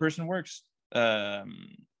reasons that person works.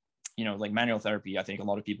 You know, like manual therapy, I think a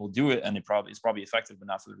lot of people do it and it's probably effective, but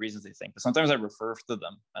not for the reasons they think. But sometimes I refer to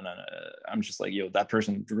them and I'm just like, yo, that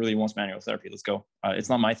person really wants manual therapy. Let's go. It's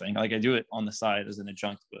not my thing. Like I do it on the side as an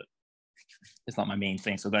adjunct, but it's not my main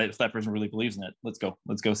thing. So that if that person really believes in it, let's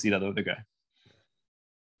go see that other guy.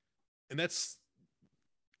 And that's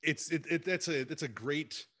a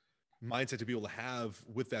great mindset to be able to have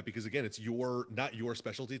with that, because again, it's not your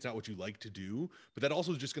specialty. It's not what you like to do, but that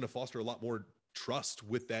also is just going to foster a lot more trust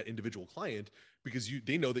with that individual client, because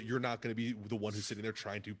they know that you're not going to be the one who's sitting there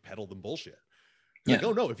trying to peddle them bullshit. Yeah. Like,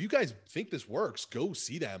 oh no, if you guys think this works, go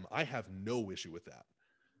see them. I have no issue with that.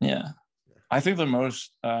 Yeah. I think the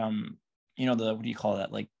most, you know, what do you call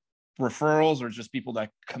that? Like referrals, or just people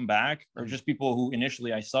that come back, or just people who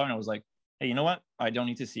initially I saw and I was like, hey, you know what? I don't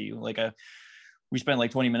need to see you. Like we spent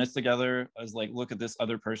like 20 minutes together. I was like, look at this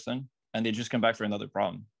other person, and they just come back for another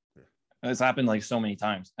problem. Yeah. And it's happened like so many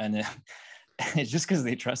times. And it's just because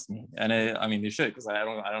they trust me, and I mean they should, because I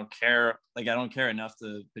don't care. Like I don't care enough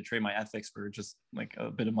to betray my ethics for just like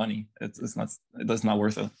a bit of money. It's not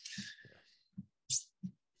worth it.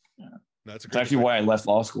 Yeah. That's actually why I left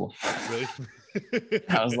law school. Really?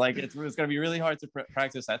 I was like, it's going to be really hard to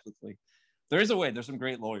practice ethically. There is a way. There's some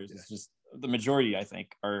great lawyers. It's just the majority, I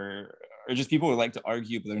think, are just people who like to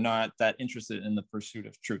argue, but they're not that interested in the pursuit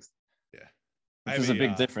of truth. Yeah, which is a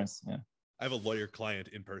big difference. Yeah. I have a lawyer client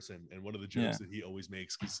in person, and one of the jokes that he always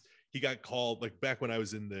makes, because he got called, like back when I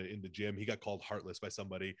was in the gym, he got called heartless by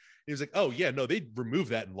somebody. He was like, oh yeah, no, they remove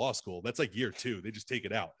that in law school. That's like year 2. They just take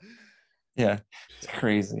it out. Yeah. It's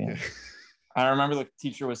crazy. Yeah. I remember the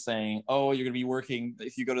teacher was saying, oh, you're going to be working,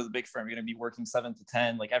 if you go to the big firm, you're going to be working 7 to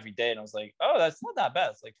 10, like every day. And I was like, oh, that's not that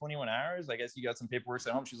bad. It's like 21 hours. I guess you got some paperwork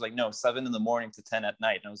at home. She was like, no, 7 in the morning to 10 at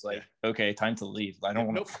night. And I was like, okay, time to leave. I don't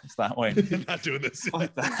want to it's that way. I'm not doing this.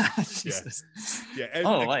 Like that. Yeah. And,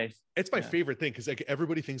 life. It's my favorite thing, because like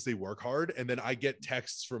everybody thinks they work hard. And then I get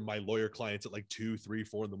texts from my lawyer clients at like 2, 3,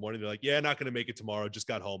 4 in the morning. They're like, yeah, not going to make it tomorrow. Just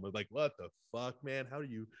got home. I'm like, what the fuck, man? How do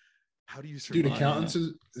you survive? Dude, accountants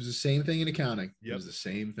is the same thing in accounting. Yep. It's the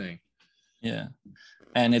same thing. Yeah.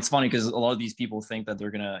 And it's funny because a lot of these people think that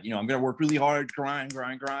they're gonna, I'm gonna work really hard, grind, and then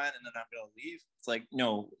I'm gonna leave. It's like,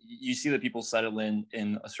 no, you see that people settle in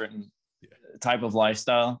a certain type of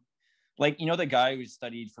lifestyle. Like, the guy who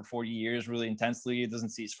studied for 40 years really intensely, doesn't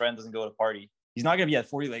see his friend, doesn't go to a party. He's not gonna be at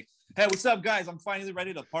 40 like, hey, what's up, guys? I'm finally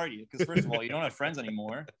ready to party. Because first of all, you don't have friends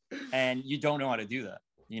anymore, and you don't know how to do that,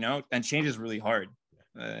 and change is really hard.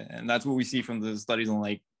 And that's what we see from the studies on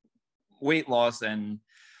like weight loss and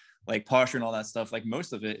like posture and all that stuff. Like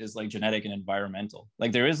most of it is like genetic and environmental.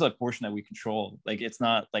 Like there is a portion that we control. Like it's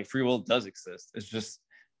not like free will does exist. It's just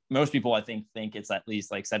most people I think it's at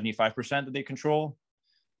least like 75% that they control.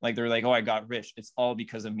 Like they're like, oh, I got rich. It's all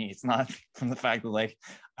because of me. It's not from the fact that like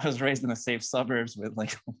I was raised in the safe suburbs with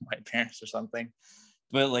like my parents or something.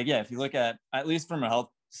 But like, yeah, if you look at least from a health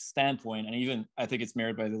standpoint, and even I think it's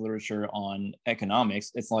mirrored by the literature on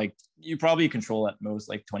economics, it's like you probably control at most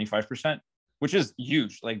like 25%, which is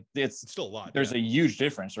huge. Like it's still a lot. There's a huge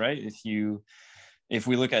difference, right? If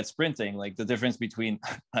we look at sprinting, like the difference between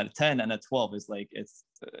a 10 and a 12 is like it's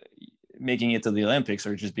making it to the Olympics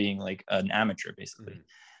or just being like an amateur basically. Mm-hmm.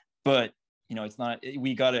 But it's not,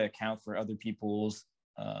 we got to account for other people's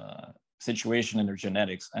situation and their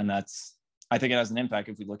genetics, and I think it has an impact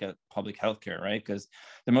if we look at public healthcare, right? Because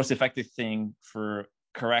the most effective thing for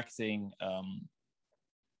correcting,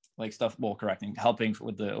 helping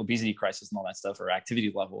with the obesity crisis and all that stuff, or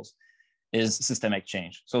activity levels, is systemic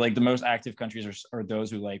change. So like the most active countries are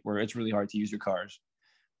those who like where it's really hard to use your cars,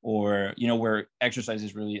 or where exercise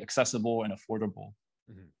is really accessible and affordable.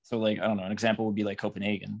 Mm-hmm. So like I don't know, an example would be like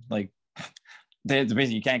Copenhagen. Like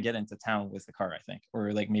basically you can't get into town with a car, I think,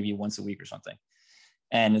 or like maybe once a week or something.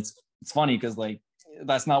 And it's funny because like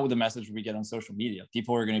that's not what the message we get on social media.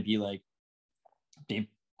 People are going to be like,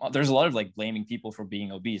 there's a lot of like blaming people for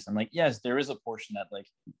being obese. I'm like, yes, there is a portion that like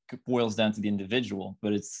boils down to the individual,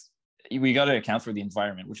 but we got to account for the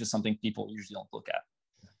environment, which is something people usually don't look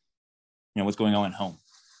at. What's going on at home.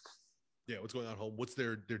 Yeah, what's going on at home? What's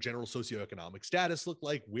their general socioeconomic status look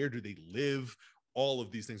like? Where do they live? All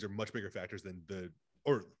of these things are much bigger factors than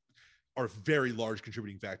or are very large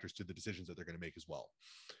contributing factors to the decisions that they're going to make as well.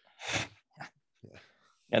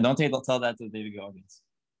 Yeah, don't tell that to David Goggins.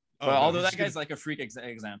 Well, although that guy's like a freak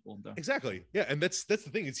example, though. Exactly. Yeah, and that's the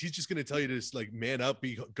thing is he's just going to tell you to just like man up,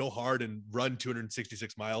 go hard, and run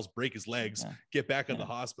 266 miles, break his legs, get back out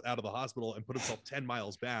of the hospital, and put himself 10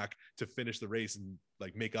 miles back to finish the race and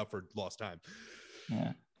like make up for lost time.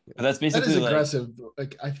 Yeah, but that's basically that is aggressive.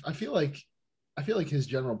 Like I feel like his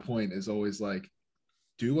general point is always like,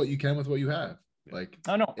 do what you can with what you have. Like,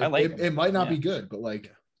 oh no, I like it might not be good, but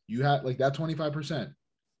like you have like that 25%.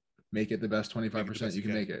 Make it the best 25% you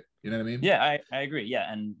can make it. You know what I mean? Yeah, I agree. Yeah,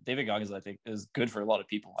 and David Goggins, I think, is good for a lot of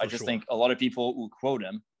people. I just think a lot of people who quote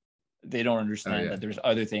him, they don't understand that there's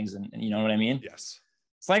other things, and you know what I mean? Yes.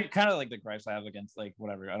 It's like kind of like the gripes I have against like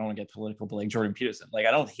whatever. I don't want to get political, but like Jordan Peterson. Like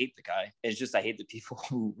I don't hate the guy. It's just I hate the people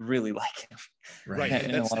who really like him. Right.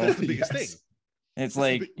 That's the biggest thing. It's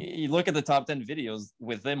like you look at the top 10 videos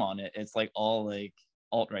with them on it. It's like all like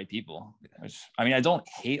alt-right people, which I mean, I don't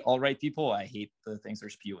hate alt-right people. I hate the things they're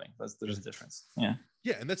spewing. There's a difference. Yeah,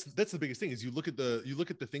 and that's the biggest thing is you look at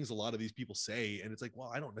the things a lot of these people say, and it's like,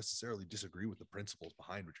 well, I don't necessarily disagree with the principles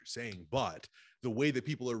behind what you're saying, but the way that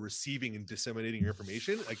people are receiving and disseminating your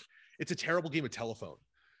information, like it's a terrible game of telephone.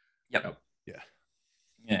 Yep.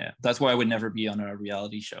 Yeah. That's why I would never be on a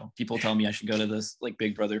reality show. People tell me I should go to this like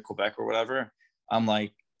Big Brother Quebec or whatever. I'm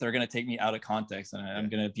like, they're gonna take me out of context, and I'm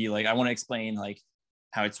gonna be like, I want to explain like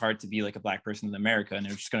how it's hard to be like a black person in America, and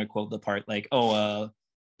they're just going to quote the part like,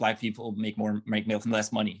 black people make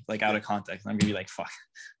less money, like out of context. And I'm gonna be like, fuck,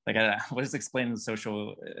 like what is explaining the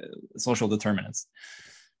social determinants?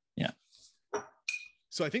 Yeah.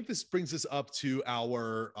 So I think this brings us up to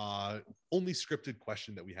our only scripted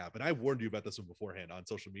question that we have, and I warned you about this one beforehand on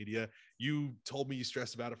social media. You told me you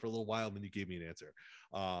stressed about it for a little while, and then you gave me an answer.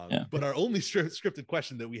 But our only scripted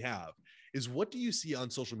question that we have is, what do you see on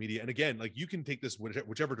social media? And again, like you can take this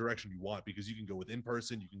whichever direction you want, because you can go with in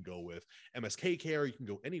person, you can go with MSK Care, you can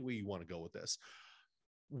go any way you want to go with this.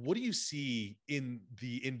 What do you see in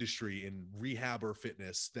the industry in rehab or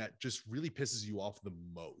fitness that just really pisses you off the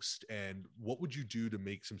most? And what would you do to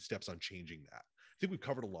make some steps on changing that? I think we've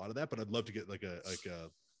covered a lot of that, but I'd love to get like a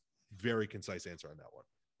very concise answer on that one.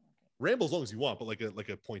 Ramble as long as you want, but like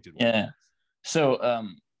a pointed one. Yeah. So,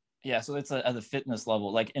 so it's at the fitness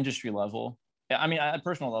level, like industry level. I mean, at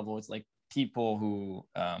personal level, it's like people who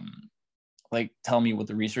like tell me what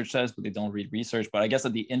the research says, but they don't read research. But I guess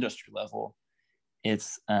at the industry level,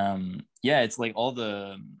 it's it's like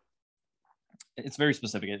it's very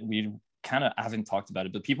specific. We kind of haven't talked about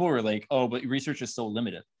it, but people were like, oh, but research is so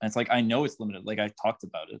limited. And it's like, I know it's limited. Like I talked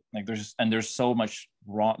about it. Like there's so much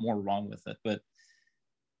more wrong with it. But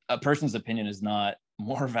a person's opinion is not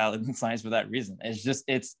more valid than science for that reason. It's just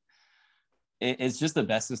the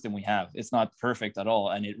best system we have. It's not perfect at all,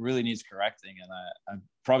 and it really needs correcting. And I'm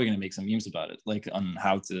probably going to make some memes about it, like on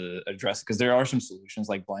how to address it, because there are some solutions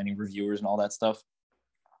like blinding reviewers and all that stuff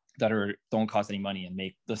that don't cost any money and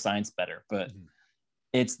make the science better. But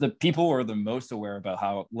it's the people who are the most aware about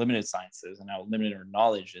how limited science is and how limited our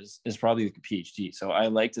knowledge is probably the PhD. So I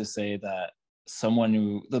like to say that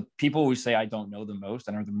the people who say I don't know the most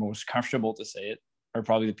and are the most comfortable to say it are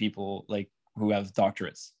probably the people like who have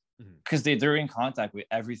doctorates, because they're in contact with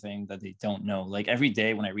everything that they don't know. Like every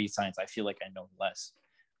day when I read science, I feel like I know less.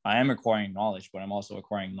 I am acquiring knowledge, but I'm also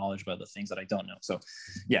acquiring knowledge about the things that I don't know. So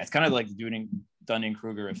yeah, it's kind of like the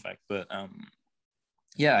Dunning-Kruger effect. But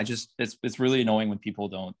it's really annoying when people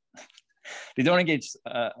don't engage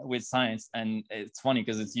with science. And it's funny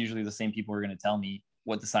because it's usually the same people who are going to tell me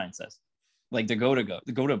what the science says. Like the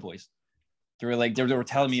GOTA boys. They were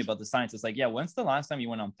telling me about the science. It's like, yeah, when's the last time you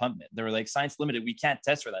went on PubMed? They were like, science limited, we can't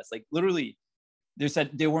test for that. It's like literally they said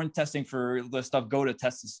they weren't testing for the stuff GOTA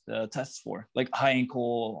tests for, like high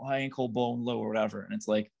ankle bone low or whatever. And it's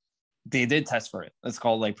like they did test for it. It's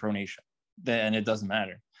called like pronation, and it doesn't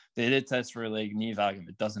matter. They did test for like knee valgum,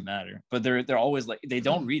 it doesn't matter. But they're always like, they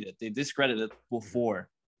don't read it. They discredit it before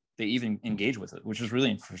they even engage with it, which is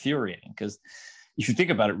really infuriating. Because if you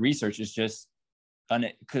think about it, research is just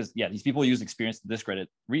because these people use experience to discredit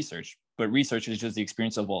research, but research is just the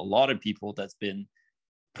experience of a lot of people that's been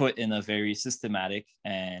put in a very systematic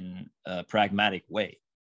and pragmatic way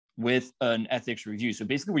with an ethics review. So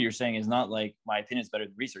basically what you're saying is not like my opinion is better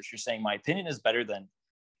than research. You're saying my opinion is better than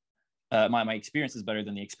my experience is better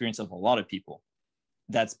than the experience of a lot of people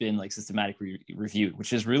that's been like systematically reviewed,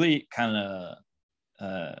 which is really kind of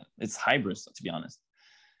it's hybris, to be honest.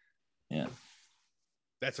 Yeah,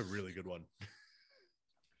 that's a really good one.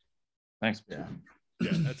 Thanks. Yeah,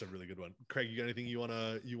 that's a really good one. Craig, you got anything you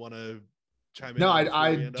wanna chime in? No,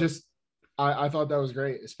 I thought that was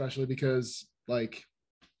great, especially because like,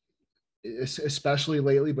 especially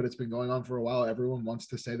lately, but it's been going on for a while. Everyone wants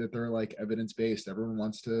to say that they're like evidence-based. Everyone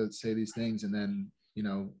wants to say these things, and then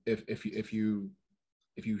if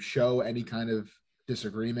you show any kind of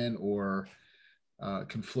disagreement or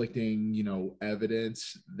conflicting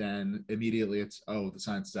evidence, then immediately it's, oh, the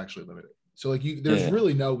science is actually limited. So like there's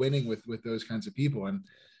really no winning with those kinds of people. And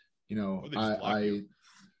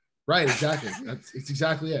right, exactly. It's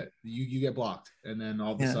exactly it. You get blocked, and then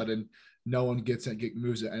all of a sudden no one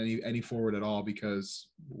moves any forward at all, because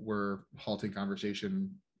we're halting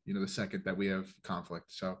conversation the second that we have conflict.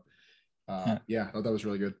 So I thought that was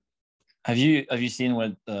really good. Have you seen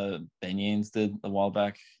what Banyans did a while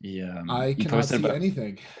back? I cannot see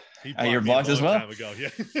anything. You're blocked as well? Yeah.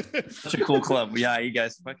 Such a cool club. Yeah, you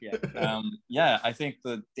guys, fuck yeah. I think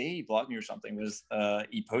the day he blocked me or something was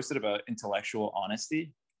he posted about intellectual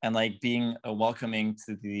honesty and like being welcoming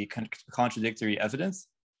to the contradictory evidence.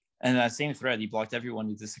 And that same thread, he blocked everyone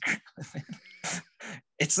who disagreed with it.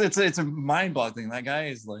 It's a mind-boggling. That guy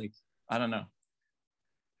is like, I don't know.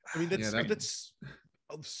 I mean, that's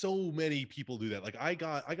so many people do that. Like I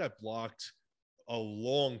got blocked a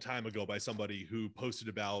long time ago by somebody who posted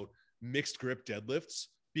about mixed grip deadlifts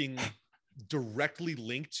being directly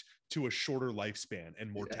linked to a shorter lifespan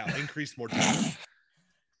and increased mortality.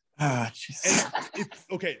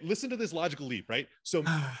 Okay, listen to this logical leap, right? So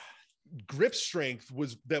grip strength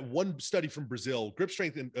was that one study from Brazil. Grip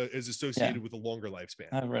strength is associated with a longer lifespan.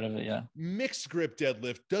 I've read of it, yeah. Mixed grip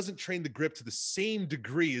deadlift doesn't train the grip to the same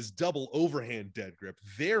degree as double overhand dead grip.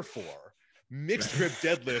 Therefore, mixed grip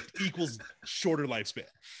deadlift equals shorter lifespan.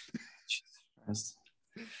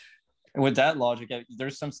 With that logic,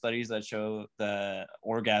 there's some studies that show that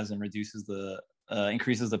orgasm increases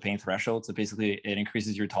the pain threshold. So basically, it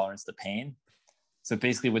increases your tolerance to pain. So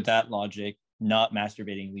basically, with that logic, not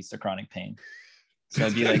masturbating leads to chronic pain. So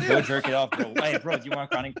I'd be like, go jerk it off, bro. Hey, bro, do you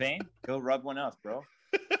want chronic pain? Go rub one off, bro.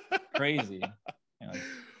 Crazy.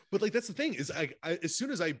 But like, that's the thing is, as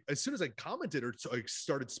soon as I commented or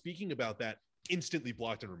started speaking about that, instantly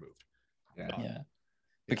blocked and removed. Yeah.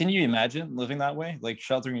 But can you imagine living that way, like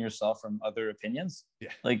sheltering yourself from other opinions? Yeah.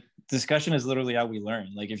 Like discussion is literally how we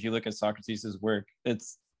learn. Like if you look at Socrates' work,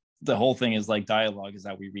 it's the whole thing is like dialogue is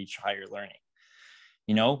how we reach higher learning.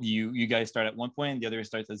 You guys start at one point, the other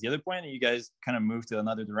starts at the other point, and you guys kind of move to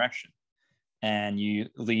another direction, and you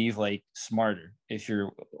leave like smarter if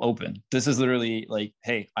you're open. This is literally like,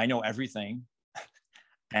 hey, I know everything,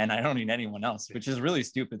 and I don't need anyone else, which is really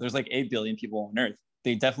stupid. There's like 8 billion people on Earth.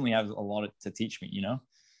 They definitely have a lot to teach me.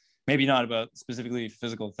 Maybe not about specifically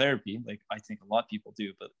physical therapy, like I think a lot of people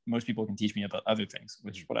do, but most people can teach me about other things,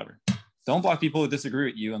 which whatever. Don't block people who disagree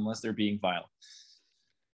with you unless they're being vile.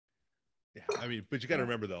 Yeah, I mean, but you got to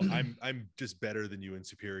remember though, I'm just better than you and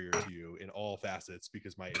superior to you in all facets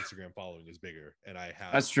because my Instagram following is bigger, and I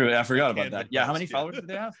have. That's true. I forgot about that. Yeah, how many followers did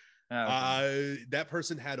they have? That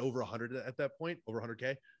person had over 100 at that point, over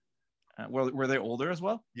 100K. Were they older as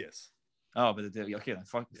well? Yes. Oh, but okay, then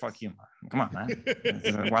fuck you. Come on,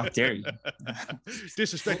 man. How dare you?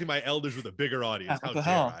 Disrespecting my elders with a bigger audience. How dare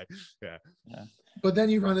I? Yeah. But then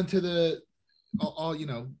you run into the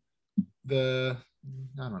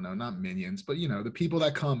I don't know, not minions, but the people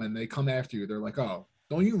that come and they come after you. They're like, oh,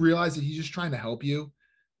 don't you realize that he's just trying to help you?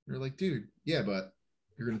 You're like, dude, yeah, but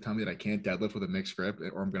you're gonna tell me that I can't deadlift with a mixed grip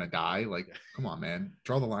or I'm gonna die? Like, come on, man,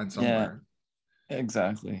 draw the line somewhere. Yeah,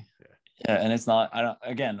 exactly. Yeah, and it's not.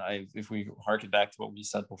 If we harken back to what we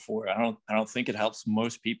said before, I don't think it helps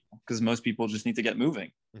most people because most people just need to get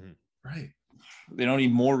moving. Mm-hmm. Right. They don't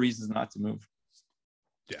need more reasons not to move.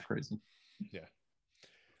 Yeah. Crazy. Yeah.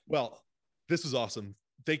 Well, this was awesome.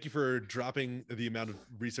 Thank you for dropping the amount of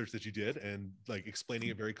research that you did and like explaining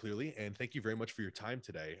it very clearly. And thank you very much for your time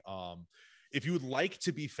today. If you would like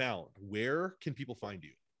to be found, where can people find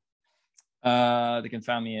you? They can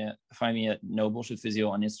find me at No Bullshit Physio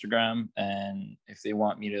on Instagram, and if they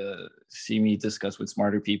want me to see me discuss with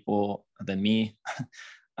smarter people than me,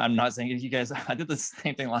 I'm not saying you guys, I did the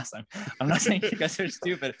same thing last time. I'm not saying you guys are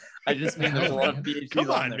stupid. I just mean there's a lot of PhDs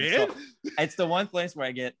Come on, there. man. So it's the one place where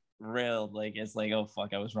I get railed. Like, it's like, oh,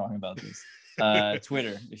 fuck, I was wrong about this.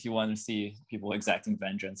 Twitter, if you want to see people exacting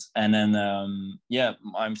vengeance. And then,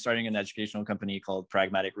 I'm starting an educational company called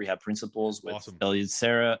Pragmatic Rehab Principles with Elliot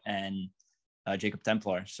Serra and Jacob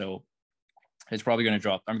Templar. So it's probably going to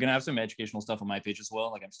drop. I'm going to have some educational stuff on my page as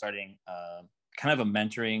well. Like, I'm starting kind of a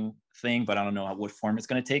mentoring thing, but I don't know what form it's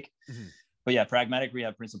going to take. Mm-hmm. But yeah, Pragmatic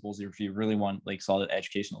Rehab Principles, if you really want like solid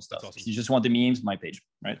educational stuff. Awesome. If you just want the memes, my page,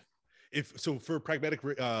 right? If so, for Pragmatic,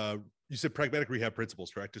 you said Pragmatic Rehab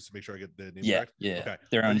Principles, correct? Just to make sure I get the name correct. Yeah. Okay.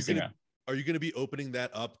 They're on Instagram. Are you going to be opening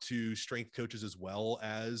that up to strength coaches as well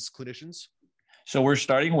as clinicians? So we're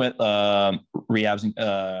starting with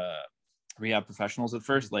rehab professionals at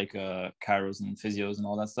first, like chiros and physios and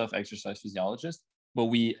all that stuff, exercise physiologists. But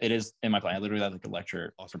it is in my plan. I literally have like a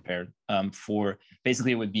lecture prepared for,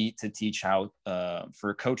 basically it would be to teach how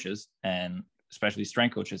for coaches and especially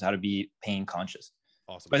strength coaches how to be pain conscious.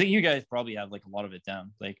 Awesome. But I think you guys probably have like a lot of it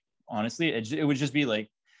down. Like, honestly, it would just be like,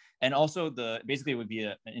 and also basically it would be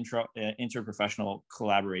an interprofessional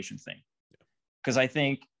collaboration thing. Because I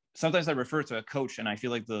think sometimes I refer to a coach and I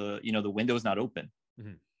feel like the window is not open.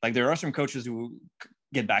 Mm-hmm. Like, there are some coaches who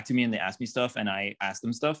get back to me and they ask me stuff and I ask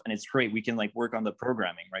them stuff, and it's great. We can like work on the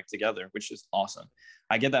programming right together, which is awesome.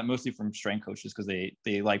 I get that mostly from strength coaches because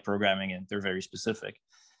they like programming and they're very specific.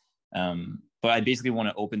 But I basically want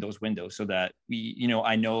to open those windows so that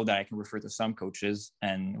I know that I can refer to some coaches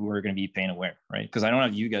and who are going to be pain aware, right? Because I don't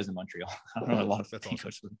have you guys in Montreal. I don't know a lot of pain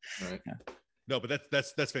coaches. Right. Yeah. No, but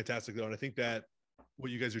that's fantastic though. And I think that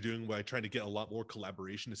what you guys are doing by trying to get a lot more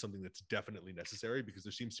collaboration is something that's definitely necessary, because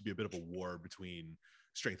there seems to be a bit of a war between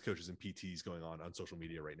strength coaches and PTs going on social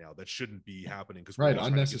media right now. That shouldn't be happening, because right,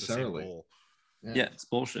 unnecessarily. Yeah, it's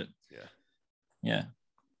bullshit. Yeah.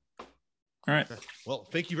 All right. Well,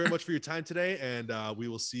 thank you very much for your time today, and we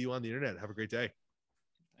will see you on the internet. Have a great day.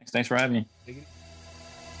 Thanks for having me.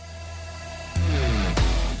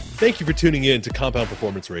 Thank you for tuning in to Compound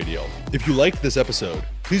Performance Radio. If you liked this episode,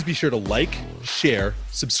 please be sure to like, share,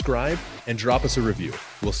 subscribe, and drop us a review.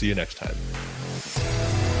 We'll see you next time.